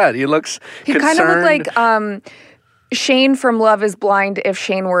 100%. He looks He concerned. kind of looked like Shane from Love is Blind if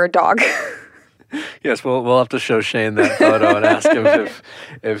Shane were a dog. Yes, we'll have to show Shane that photo and ask him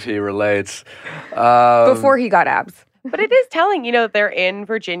if he relates. Before he got abs. But it is telling, they're in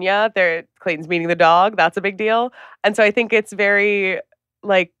Virginia. Clayton's meeting the dog. That's a big deal. And so I think it's very,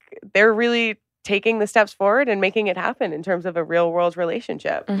 like, they're really taking the steps forward and making it happen in terms of a real world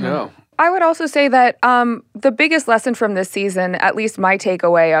relationship. Mm-hmm. No. I would also say that the biggest lesson from this season, at least my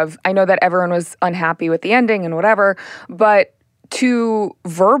takeaway I know that everyone was unhappy with the ending and whatever, but to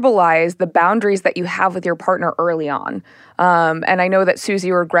verbalize the boundaries that you have with your partner early on. And I know that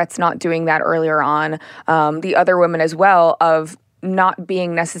Susie regrets not doing that earlier on. The other women as well, of not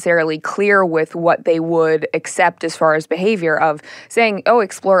being necessarily clear with what they would accept as far as behavior, of saying,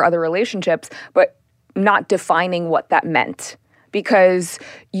 explore other relationships, but not defining what that meant. Because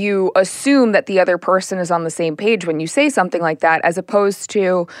you assume that the other person is on the same page when you say something like that, as opposed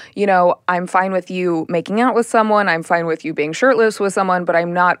to, I'm fine with you making out with someone, I'm fine with you being shirtless with someone, but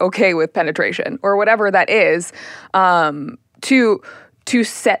I'm not okay with penetration, or whatever that is, to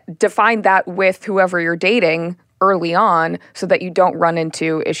define that with whoever you're dating early on, so that you don't run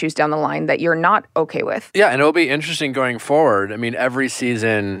into issues down the line that you're not okay with. Yeah, and it'll be interesting going forward. I mean, every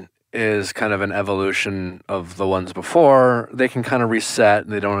season is kind of an evolution of the ones before. They can kind of reset.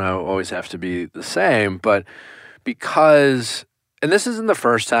 They don't always have to be the same. But because, and this isn't the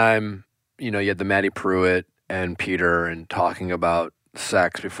first time, you had the Maddie Pruitt and Peter and talking about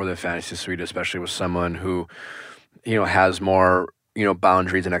sex before the fantasy suite, especially with someone who, has more,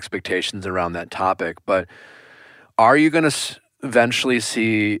 boundaries and expectations around that topic. But are you going to eventually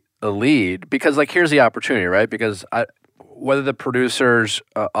see a lead? Because, like, here's the opportunity, right? Because whether the producers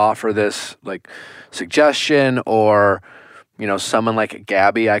offer this like suggestion, or someone like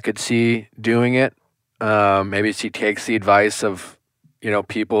Gabby, I could see doing it. Maybe she takes the advice of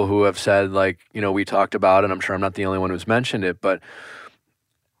people who have said, like, we talked about it. I'm sure I'm not the only one who's mentioned it, but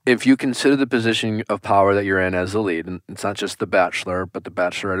if you consider the position of power that you're in as the lead, and it's not just the Bachelor but the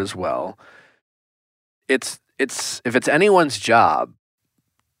Bachelorette as well, it's if it's anyone's job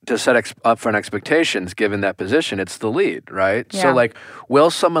to set upfront expectations, given that position, it's the lead, right? Yeah. So, like, will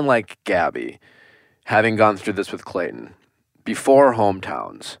someone like Gabby, having gone through this with Clayton, before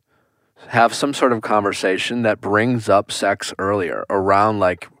hometowns, have some sort of conversation that brings up sex earlier around,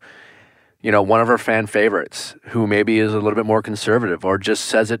 like, one of her fan favorites who maybe is a little bit more conservative, or just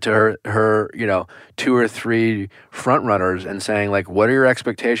says it to her 2 or 3 front runners and saying, like, what are your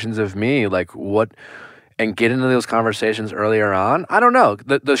expectations of me? Like, what... And get into those conversations earlier on. I don't know.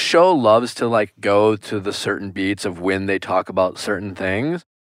 The show loves to, like, go to the certain beats of when they talk about certain things.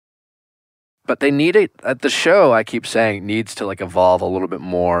 But they need it. The show, I keep saying, needs to, like, evolve a little bit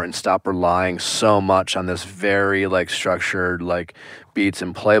more and stop relying so much on this very, like, structured, like, beats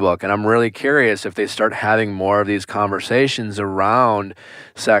and playbook. And I'm really curious if they start having more of these conversations around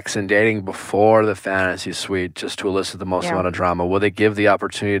sex and dating before the fantasy suite, just to elicit the most amount of drama. Will they give the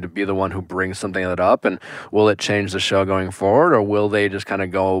opportunity to be the one who brings something like that up? And will it change the show going forward? Or will they just kind of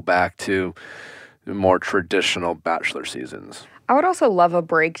go back to more traditional Bachelor seasons? I would also love a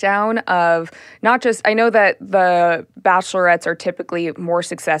breakdown of not just, I know that the Bachelorettes are typically more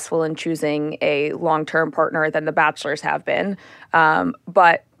successful in choosing a long-term partner than the Bachelors have been,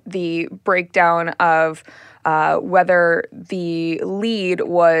 but the breakdown of whether the lead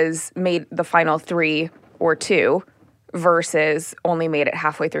was made the final 3 or 2 versus only made it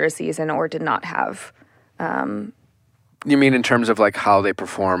halfway through a season or did not have You mean in terms of like how they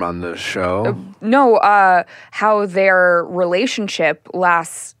perform on the show? No, how their relationship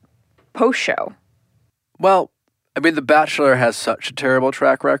lasts post-show. Well, I mean, The Bachelor has such a terrible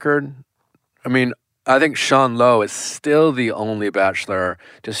track record. I mean, I think Sean Lowe is still the only Bachelor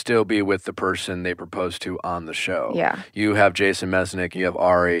to still be with the person they proposed to on the show. Yeah. You have Jason Mesnick, you have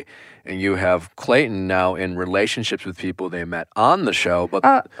Ari, and you have Clayton now in relationships with people they met on the show. But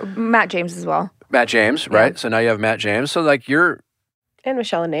Matt James as well. Matt James, right? So now you have Matt James. So like And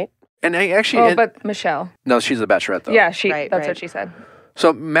Michelle and Nate. and actually, But Michelle. no, she's the Bachelorette though. Yeah, Right, that's right. what she said.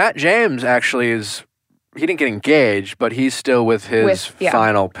 So Matt James actually he didn't get engaged, but he's still with his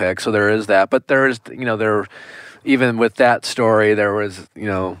final pick. So there is that. But there is, even with that story, there was,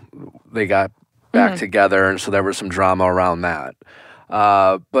 they got back together. And so there was some drama around that.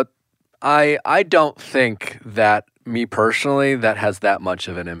 But I don't think that, me personally, that has that much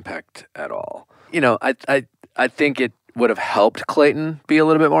of an impact at all. I think it would have helped Clayton be a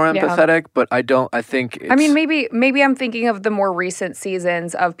little bit more empathetic, but I think it's... I mean, maybe I'm thinking of the more recent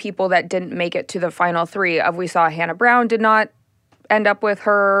seasons of people that didn't make it to the final three. We saw Hannah Brown did not end up with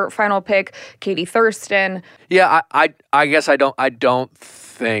her final pick. Katie Thurston. Yeah, I guess I don't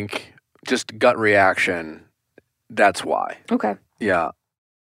think, just gut reaction, that's why. Okay. Yeah.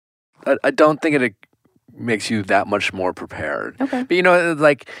 I don't think it makes you that much more prepared. Okay.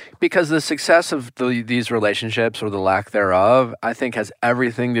 But because the success of these relationships or the lack thereof, I think has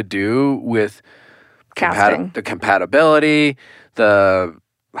everything to do with Casting. the compatibility, their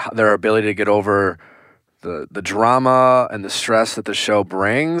ability to get over the drama and the stress that the show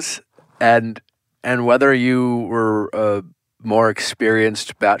brings, and whether you were a more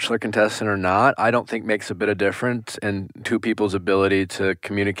experienced Bachelor contestant or not, I don't think makes a bit of difference in two people's ability to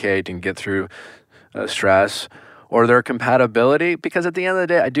communicate and get through stress or their compatibility, because at the end of the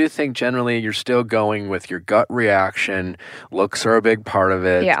day, I do think generally you're still going with your gut reaction. Looks are a big part of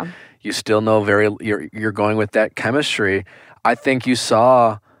it. Yeah. You still know you're going with that chemistry. I think you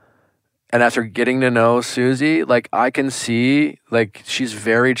saw, and after getting to know Susie, I can see, she's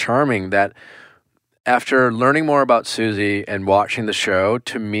very charming. That after learning more about Susie and watching the show,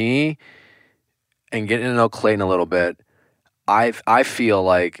 to me, and getting to know Clayton a little bit, I feel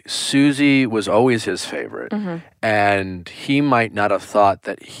like Susie was always his favorite, and he might not have thought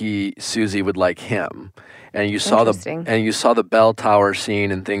that Susie would like him. And you saw the bell tower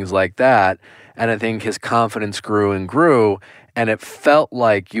scene and things like that, and I think his confidence grew and grew, and it felt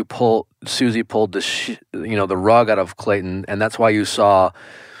like Susie pulled the rug out of Clayton, and that's why you saw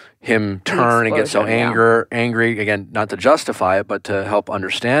him turn and get so angry again, not to justify it, but to help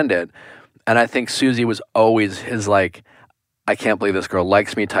understand it. And I think Susie was always his I can't believe this girl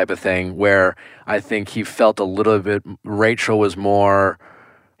likes me type of thing, where I think he felt a little bit, Rachel was more,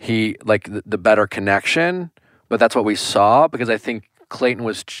 the better connection, but that's what we saw, because I think Clayton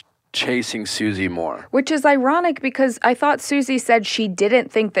was chasing Susie more. Which is ironic, because I thought Susie said she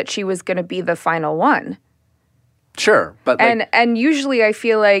didn't think that she was going to be the final one. Sure, but and usually I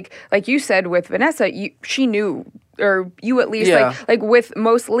feel like you said with Vanessa, she knew, or you at least, like with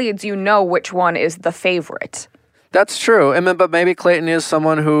most leads, you know which one is the favorite. That's true. But maybe Clayton is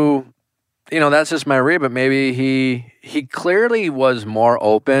someone who, that's just my read, but maybe he clearly was more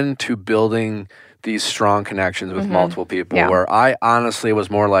open to building these strong connections with multiple people, where I honestly was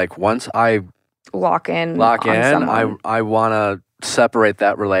more like, once I lock in, I want to separate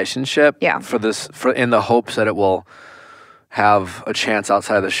that relationship in the hopes that it will have a chance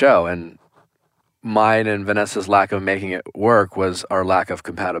outside of the show. And mine and Vanessa's lack of making it work was our lack of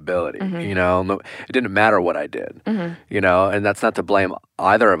compatibility. It didn't matter what I did, and that's not to blame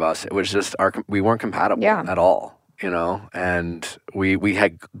either of us. It was just we weren't compatible at all, and we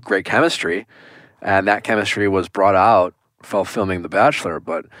had great chemistry, and that chemistry was brought out while filming The Bachelor,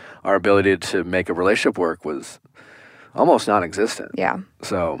 but our ability to make a relationship work was almost non-existent. Yeah.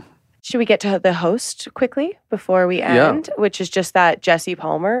 So... Should we get to the host quickly before we end? Which is just that Jesse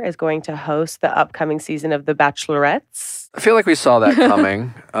Palmer is going to host the upcoming season of The Bachelorettes. I feel like we saw that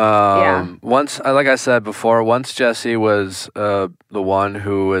coming. Once, like I said before, once Jesse was the one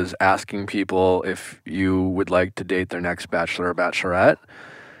who was asking people if you would like to date their next bachelor or bachelorette,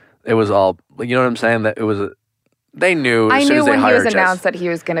 it was all, you know what I'm saying? That it was, they knew as soon as they hired Jesse. I knew when he was announced that he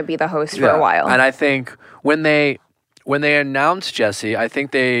was going to be the host for a while. And I think when they announced Jesse, I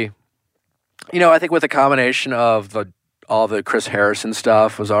think I think with a combination of all the Chris Harrison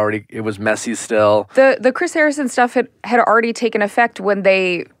stuff it was messy still. The Chris Harrison stuff had already taken effect when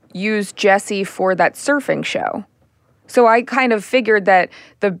they used Jesse for that surfing show. So I kind of figured that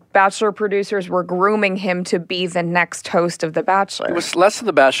the Bachelor producers were grooming him to be the next host of The Bachelor. It was less of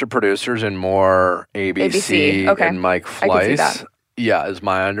the Bachelor producers and more ABC, okay. and Mike I could see Fleiss. that. Yeah, is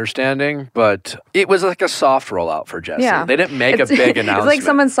my understanding. But it was like a soft rollout for Jesse. Yeah. They didn't make a big announcement. It's like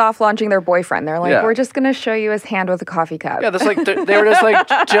someone soft launching their boyfriend. They're like, Yeah. we're just going to show you his hand with a coffee cup. Yeah, that's like they were just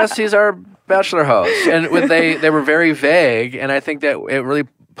like Jesse's our Bachelor host, and they were very vague, and I think that it really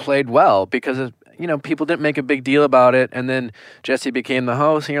played well because people didn't make a big deal about it, and then Jesse became the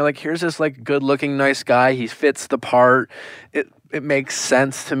host, and you're like, here's this like good-looking, nice guy. He fits the part. It makes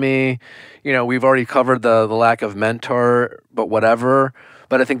sense to me. We've already covered the lack of mentor, but whatever.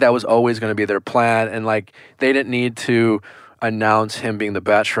 But I think that was always going to be their plan, and like they didn't need to announce him being the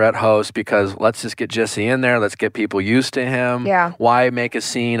Bachelorette host because let's just get Jesse in there. Let's get people used to him. Yeah. Why make a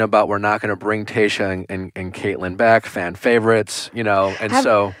scene about we're not going to bring Tayshia and Caitlyn back, fan favorites,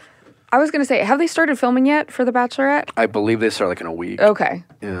 so. I was going to say, have they started filming yet for The Bachelorette? I believe they start like in a week. Okay.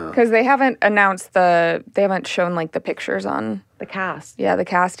 Yeah. Because they haven't announced they haven't shown like the pictures on The cast. the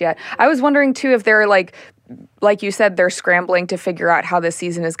cast yet. I was wondering too if they're like you said, they're scrambling to figure out how this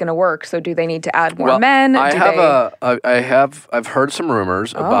season is going to work. So do they need to add more men? I've heard some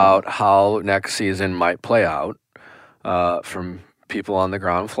rumors about how next season might play out from people on the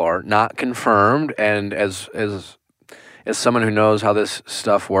ground floor, not confirmed. And as someone who knows how this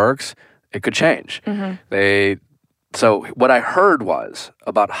stuff works, it could change. Mm-hmm. So what I heard was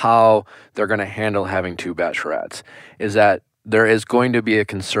about how they're going to handle having two bachelorettes is that there is going to be a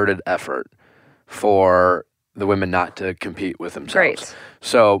concerted effort for the women not to compete with themselves. Great.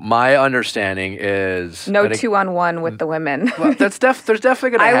 So my understanding is No 2-on-1 with the women. well, there's definitely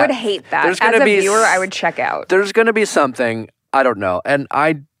going to I would hate that. There's As gonna a be viewer, I would check out. There's going to be something, I don't know. And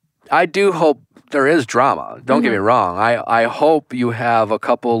I do hope there is drama. Don't get me wrong. I hope you have a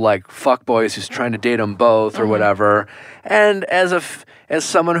couple like fuckboys who's trying to date them both or whatever. And as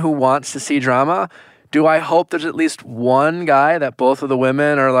someone who wants to see drama, do I hope there's at least one guy that both of the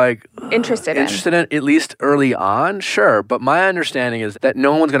women are like Interested in at least early on? Sure. But my understanding is that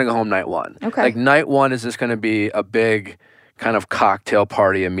no one's going to go home night one. Okay. Like night one is just going to be a big kind of cocktail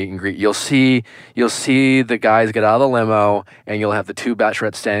party and meet and greet. You'll see the guys get out of the limo and you'll have the two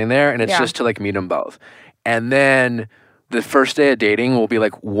bachelorettes standing there and it's just to like meet them both. And then the first day of dating will be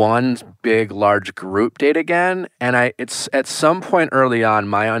like one big large group date again. And it's at some point early on,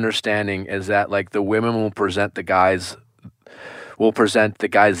 my understanding is that like the women will present the guys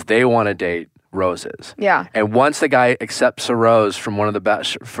they want to date roses. Yeah. And once the guy accepts a rose from one of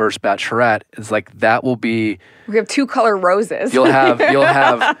the first bachelorette, it's like that will be. We have 2-color roses. You'll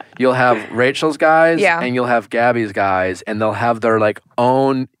have Rachel's guys and you'll have Gabby's guys, and they'll have their like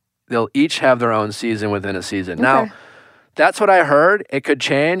own. They'll each have their own season within a season. Okay. Now, that's what I heard. It could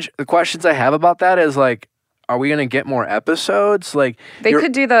change. The questions I have about that is like, are we going to get more episodes? Like they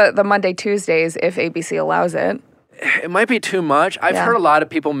could do the Monday Tuesdays if ABC allows it. It might be too much. I've heard a lot of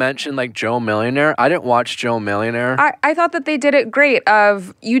people mention like Joe Millionaire. I didn't watch Joe Millionaire. I thought that they did it great.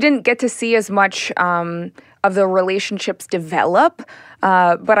 You didn't get to see as much of the relationships develop,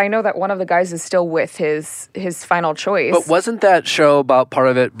 but I know that one of the guys is still with his final choice. But wasn't that show about part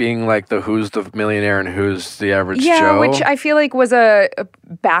of it being like the who's the millionaire and who's the average Joe? Yeah, which I feel like was a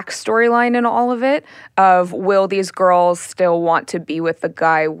backstoryline in all of it of will these girls still want to be with the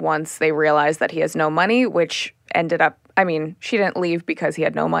guy once they realize that he has no money, which ended up, I mean, she didn't leave because he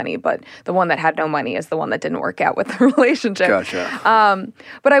had no money, but the one that had no money is the one that didn't work out with the relationship. Gotcha.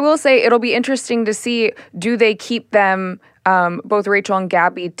 But I will say it'll be interesting to see, do they keep them, both Rachel and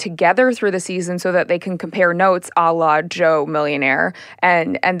Gabby, together through the season so that they can compare notes a la Joe Millionaire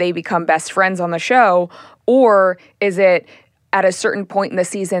and they become best friends on the show? Or is it at a certain point in the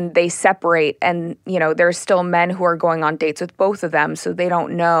season they separate and, there's still men who are going on dates with both of them so they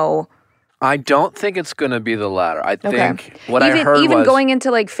don't know? I don't think it's going to be the latter. I think what I heard was... Even going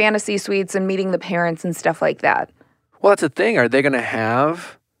into like fantasy suites and meeting the parents and stuff like that. Well, that's the thing. Are they going to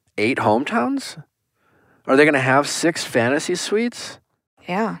have 8 hometowns? Are they going to have 6 fantasy suites?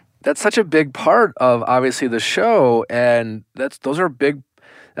 Yeah. That's such a big part of, obviously, the show. And that's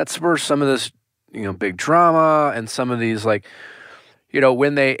where some of this, big drama and some of these, like,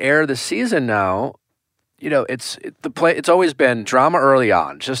 when they air the season now... it's always been drama early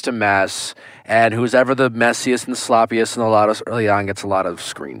on, just a mess, and who's ever the messiest and sloppiest and the loudest early on gets a lot of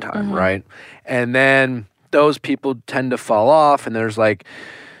screen time, right? And then those people tend to fall off, and there's like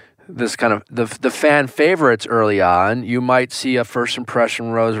this kind of the fan favorites early on. You might see a first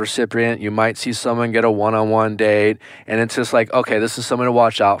impression rose recipient. You might see someone get a one-on-one date, and it's just like, okay, this is someone to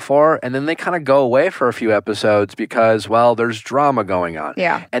watch out for. And then they kind of go away for a few episodes because, well, there's drama going on.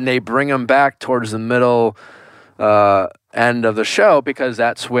 Yeah. And they bring them back towards the middle end of the show, because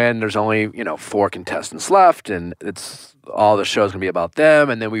that's when there's only 4 contestants left, and it's all the show's gonna be about them,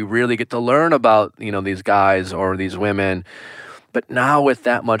 and then we really get to learn about these guys or these women. But now with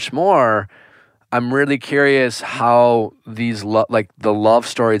that much more, I'm really curious how these the love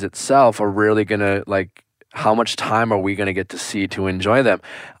stories itself are really gonna how much time are we gonna get to see to enjoy them?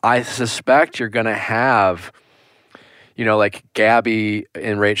 I suspect you're gonna have, Gabby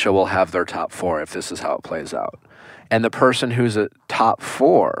and Rachel will have their top 4 if this is how it plays out, and the person who's a top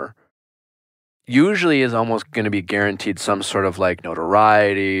 4 usually is almost going to be guaranteed some sort of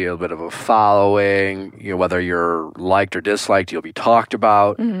notoriety, a bit of a following. Whether you're liked or disliked, you'll be talked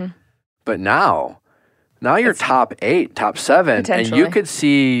about. Mm-hmm. But now you're top 8, top 7, and you could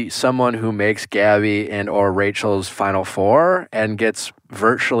see someone who makes Gabby and or Rachel's final 4 and gets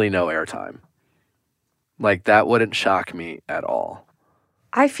virtually no airtime. That wouldn't shock me at all.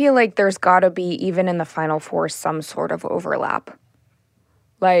 I feel like there's got to be, even in the final 4, some sort of overlap.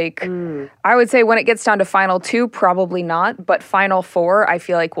 I would say when it gets down to final 2, probably not. But final 4, I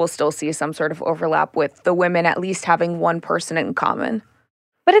feel like we'll still see some sort of overlap with the women at least having one person in common.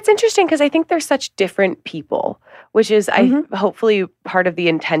 But it's interesting because I think they're such different people, which is hopefully part of the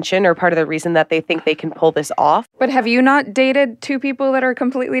intention or part of the reason that they think they can pull this off. But have you not dated 2 people that are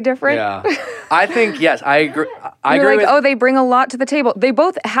completely different? Yeah. I think, yes, I agree. You're like, they bring a lot to the table. They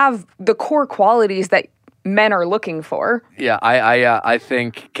both have the core qualities that men are looking for. Yeah, I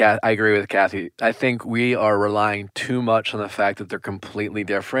think I agree with Cathy. I think we are relying too much on the fact that they're completely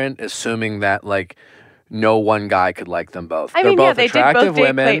different, assuming that no one guy could like them both. I They're mean, both they attractive did both date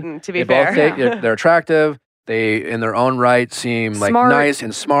women. Clayton, to be They both fair. they're attractive. They, in their own right, seem Smart. nice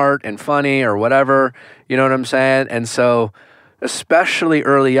and smart and funny or whatever. You know what I'm saying? And so, especially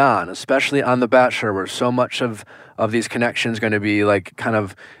early on, especially on The Bachelor, where so much of these connections going to be kind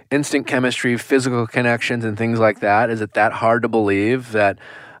of instant chemistry, physical connections, and things like that. Is it that hard to believe that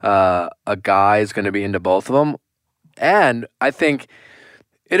a guy is going to be into both of them? And I think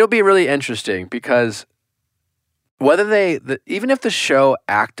it'll be really interesting because whether even if the show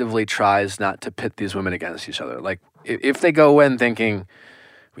actively tries not to pit these women against each other, if they go in thinking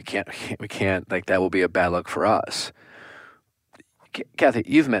we can't, that will be a bad look for us. Cathy,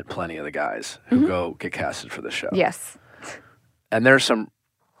 you've met plenty of the guys who go get casted for the show. Yes. And there's some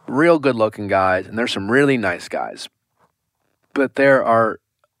real good-looking guys, and there's some really nice guys. But there are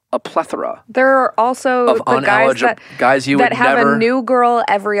a plethora. There are also of the guys you that would have never... a new girl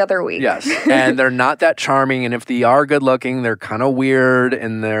every other week. Yes, and they're not that charming, and if they are good-looking, they're kind of weird,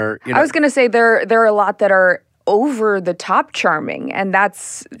 and they're... I was going to say there are a lot that are over the top charming, and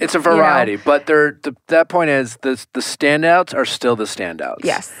that's... It's a variety, but that point is the standouts are still the standouts.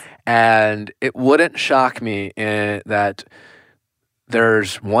 Yes. And it wouldn't shock me that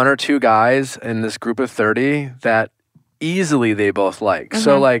there's 1 or 2 guys in this group of 30 that easily they both like.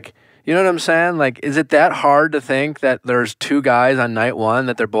 So you know what I'm saying? Is it that hard to think that there's 2 guys on night 1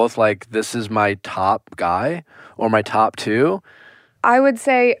 that they're both this is my top guy or my top 2? I would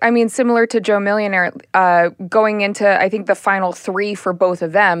say, similar to Joe Millionaire, going into, I think, the final 3 for both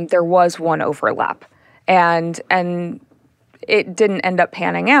of them, there was one overlap. And it didn't end up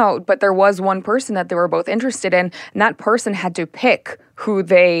panning out, but there was one person that they were both interested in, and that person had to pick who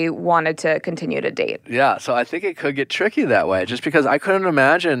they wanted to continue to date. Yeah, so I think it could get tricky that way, just because I couldn't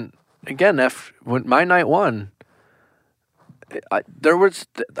imagine, again, when my night 1,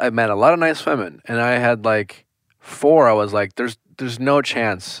 I met a lot of nice women, and I had 4, I was there's no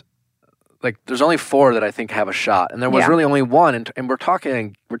chance. There's only 4 that I think have a shot, and there was really only 1. And we're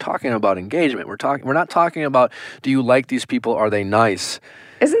talking about engagement. We're not talking about, do you like these people? Are they nice?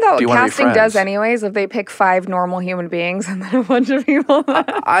 Isn't that what casting does anyways? If they pick 5 normal human beings and then a bunch of people.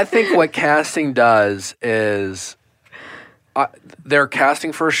 I think what casting does is they're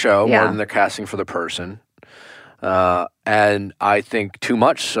casting for a show more than they're casting for the person. And I think too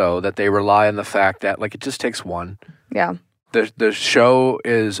much so that they rely on the fact that it just takes 1. Yeah. The show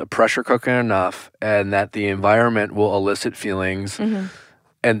is a pressure cooker enough, and that the environment will elicit feelings,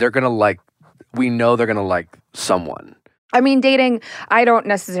 and they're gonna we know they're gonna like someone. Dating, I don't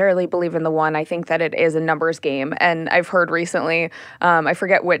necessarily believe in the 1. I think that it is a numbers game. And I've heard recently, I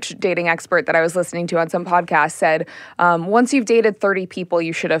forget which dating expert that I was listening to on some podcast said, once you've dated 30 people,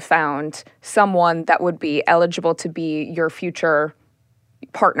 you should have found someone that would be eligible to be your future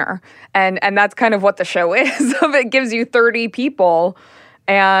partner. And that's kind of what the show is. It gives you 30 people,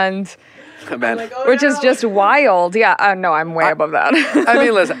 and... which is just wild. Yeah, no, I'm way above that.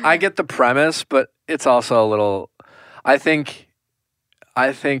 Listen, I get the premise, but it's also a little... I think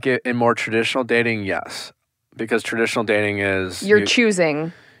in more traditional dating, yes. Because traditional dating is... You're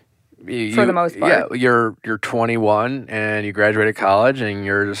choosing. For the most part. Yeah, you're 21 and you graduated college and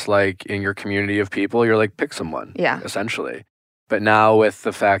you're just like in your community of people, you're like, pick someone. Yeah. Essentially. But now with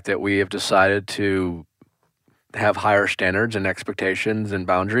the fact that we have decided to have higher standards and expectations and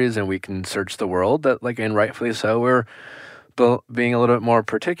boundaries, and we can search the world, that like, and rightfully so, we're being a little bit more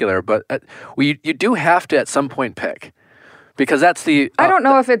particular. But you do have to at some point pick. Because that's the... I don't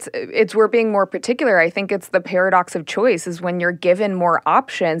know if it's we're being more particular. I think it's the paradox of choice is when you're given more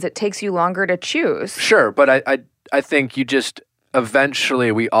options, it takes you longer to choose. Sure, but I think you just...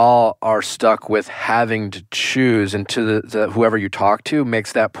 Eventually, we all are stuck with having to choose, and to the whoever you talk to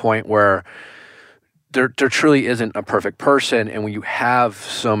makes that point where there truly isn't a perfect person, and when you have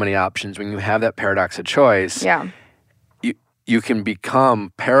so many options, when you have that paradox of choice, you can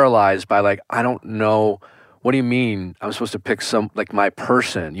become paralyzed by like, I don't know... What do you mean I'm supposed to pick like my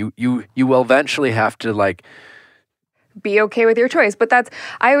person? You will eventually have to like be okay with your choice. But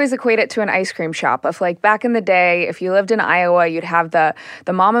I always equate it to an ice cream shop. If like back in the day, if you lived in Iowa, you'd have the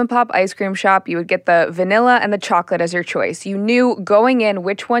mom and pop ice cream shop. You would get the vanilla and the chocolate as your choice. You knew going in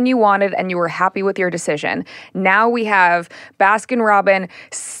which one you wanted and you were happy with your decision. Now we have Baskin Robbins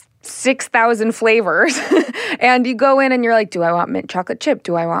 6,000 flavors and you go in and you're like, do I want mint chocolate chip?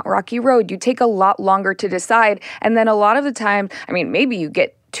 Do I want Rocky Road? You take a lot longer to decide. And then a lot of the time, I mean, maybe you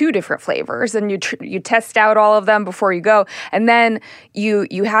get 2 different flavors and you test out all of them before you go. And then you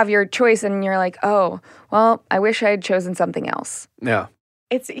have your choice and you're like, oh, well, I wish I had chosen something else. Yeah.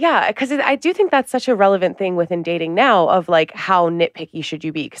 Because I do think that's such a relevant thing within dating now of like how nitpicky should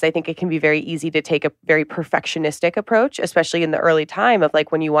you be? Because I think it can be very easy to take a very perfectionistic approach, especially in the early time of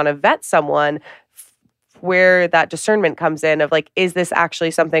like when you want to vet someone, where that discernment comes in of like, is this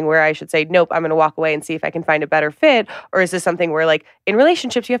actually something where I should say, nope, I'm going to walk away and see if I can find a better fit? Or is this something where like in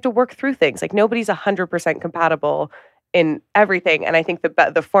relationships, you have to work through things? Like nobody's 100% compatible in everything. And I think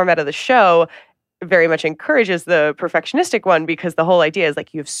the format of the show very much encourages the perfectionistic one because the whole idea is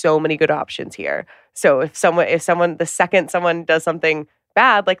like you have so many good options here. So if someone the second someone does something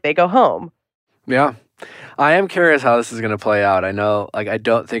bad, like they go home. Yeah. I am curious how this is going to play out. I know, like, I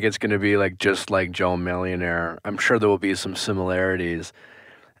don't think it's going to be like just like Joe Millionaire. I'm sure there will be some similarities.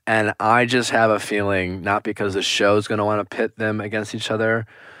 And I just have a feeling, not because the show's going to want to pit them against each other,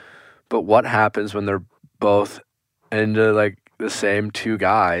 but what happens when they're both into like the same 2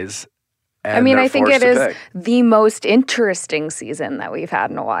 guys. I mean, I think it is the most interesting season that we've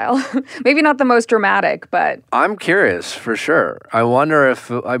had in a while. Maybe not the most dramatic, but... I'm curious, for sure.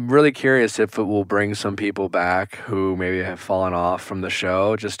 I'm really curious if it will bring some people back who maybe have fallen off from the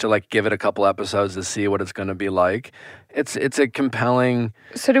show, just to like give it a couple episodes to see what it's going to be like. It's a compelling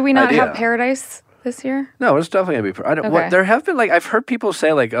So do we not idea. have Paradise this year? No, it's definitely going to be... Okay. There have been, like, I've heard people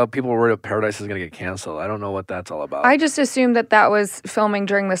say, like, oh, people were worried that Paradise is going to get canceled. I don't know what that's all about. I just assumed that was filming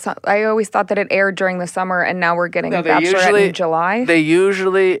during the summer. I always thought that it aired during the summer, and now we're getting a Bachelorette in July. They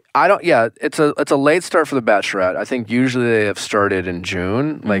usually... it's a late start for the Bachelorette. I think usually they have started in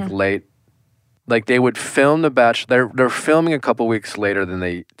June, like late... Like, they would film the Bachelor... They're filming a couple weeks later than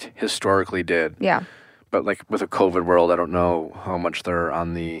they historically did. Yeah. But, like, with a COVID world, I don't know how much they're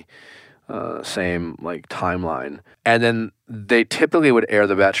on the... same like timeline, and then they typically would air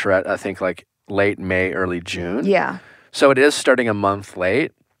the Bachelorette I think like late May, early June. Yeah. So it is starting a month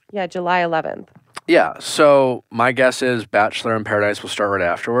late. Yeah, July 11th. Yeah. So my guess is Bachelor and Paradise will start right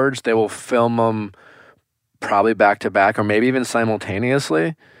afterwards. They will film them probably back to back or maybe even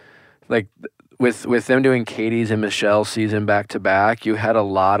simultaneously. Like with them doing Katie's and Michelle's season back to back, you had a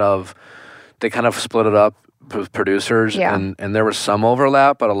lot of, they kind of split it up with producers, and there was some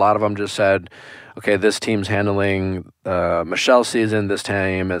overlap, but a lot of them just said, okay, this team's handling Michelle's season, this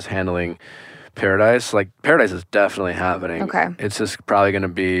team is handling Paradise. Like, Paradise is definitely happening. Okay. It's just probably going to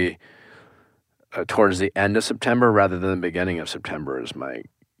be towards the end of September rather than the beginning of September is my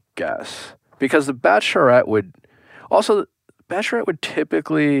guess. Because the Bachelorette would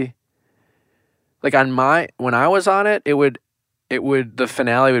typically, like when I was on it, the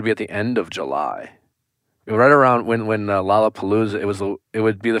finale would be at the end of July. Right around when Lollapalooza,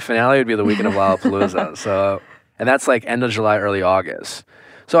 the finale would be the weekend of Lollapalooza. So, and that's like end of July, early August.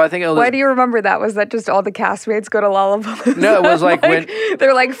 So I think Why do you remember that? Was that just all the castmates go to Lollapalooza? No, it was like when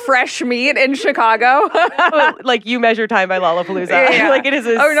they're like fresh meat in Chicago. Like you measure time by Lollapalooza. Yeah. Like it is.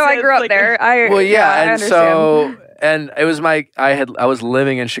 I grew up there. I and understand. so it was I was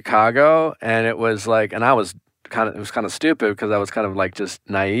living in Chicago, and it was like, and it was kind of stupid because I was kind of like just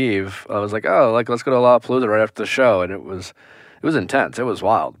naive. I was like, oh, like let's go to Lollapalooza right after the show, and it was intense. It was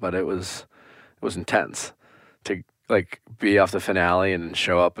wild, but it was intense to like be off the finale and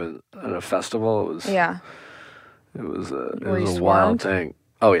show up at a festival. It was a wild thing.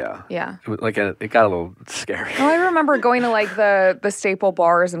 Oh yeah. Yeah. It got a little scary. Well, I remember going to like the staple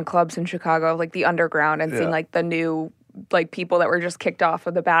bars and clubs in Chicago, like the Underground, and seeing like the new like people that were just kicked off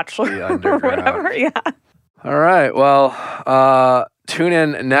of The Bachelor The or Underground. whatever. Yeah. All right. Well, tune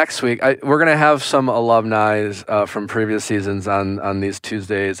in next week. We're gonna have some alumni from previous seasons on these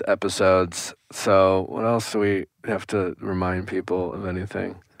Tuesdays episodes. So what else do we have to remind people of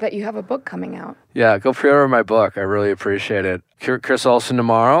anything? That you have a book coming out. Yeah, go pre-order my book. I really appreciate it. Chris Olsen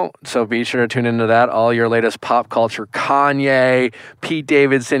tomorrow, so be sure to tune into that. All your latest pop culture, Kanye, Pete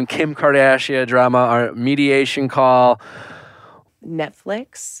Davidson, Kim Kardashian drama, our mediation call.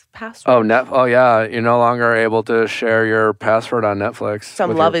 Netflix password. Oh yeah, you're no longer able to share your password on Netflix.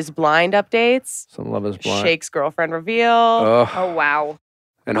 Some Love is Blind updates. Some Love is Blind. Shake's girlfriend reveal. Oh, wow.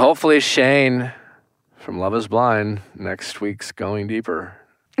 And hopefully Shane from Love is Blind next week's Going Deeper.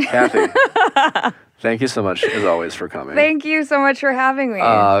 Cathy, thank you so much, as always, for coming. Thank you so much for having me.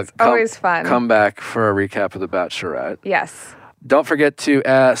 It's always fun. Come back for a recap of The Bachelorette. Yes. Don't forget to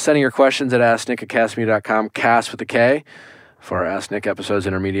send in your questions at AskNick@castme.com, cast with a K, for our Ask Nick episodes,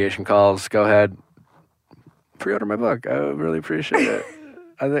 intermediation calls. Go ahead, pre-order my book. I really appreciate it.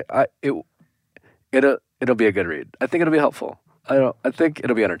 I think it'll be a good read. I think it'll be helpful. I think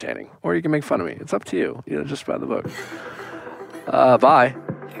it'll be entertaining, or you can make fun of me. It's up to you. Just buy the book. Bye.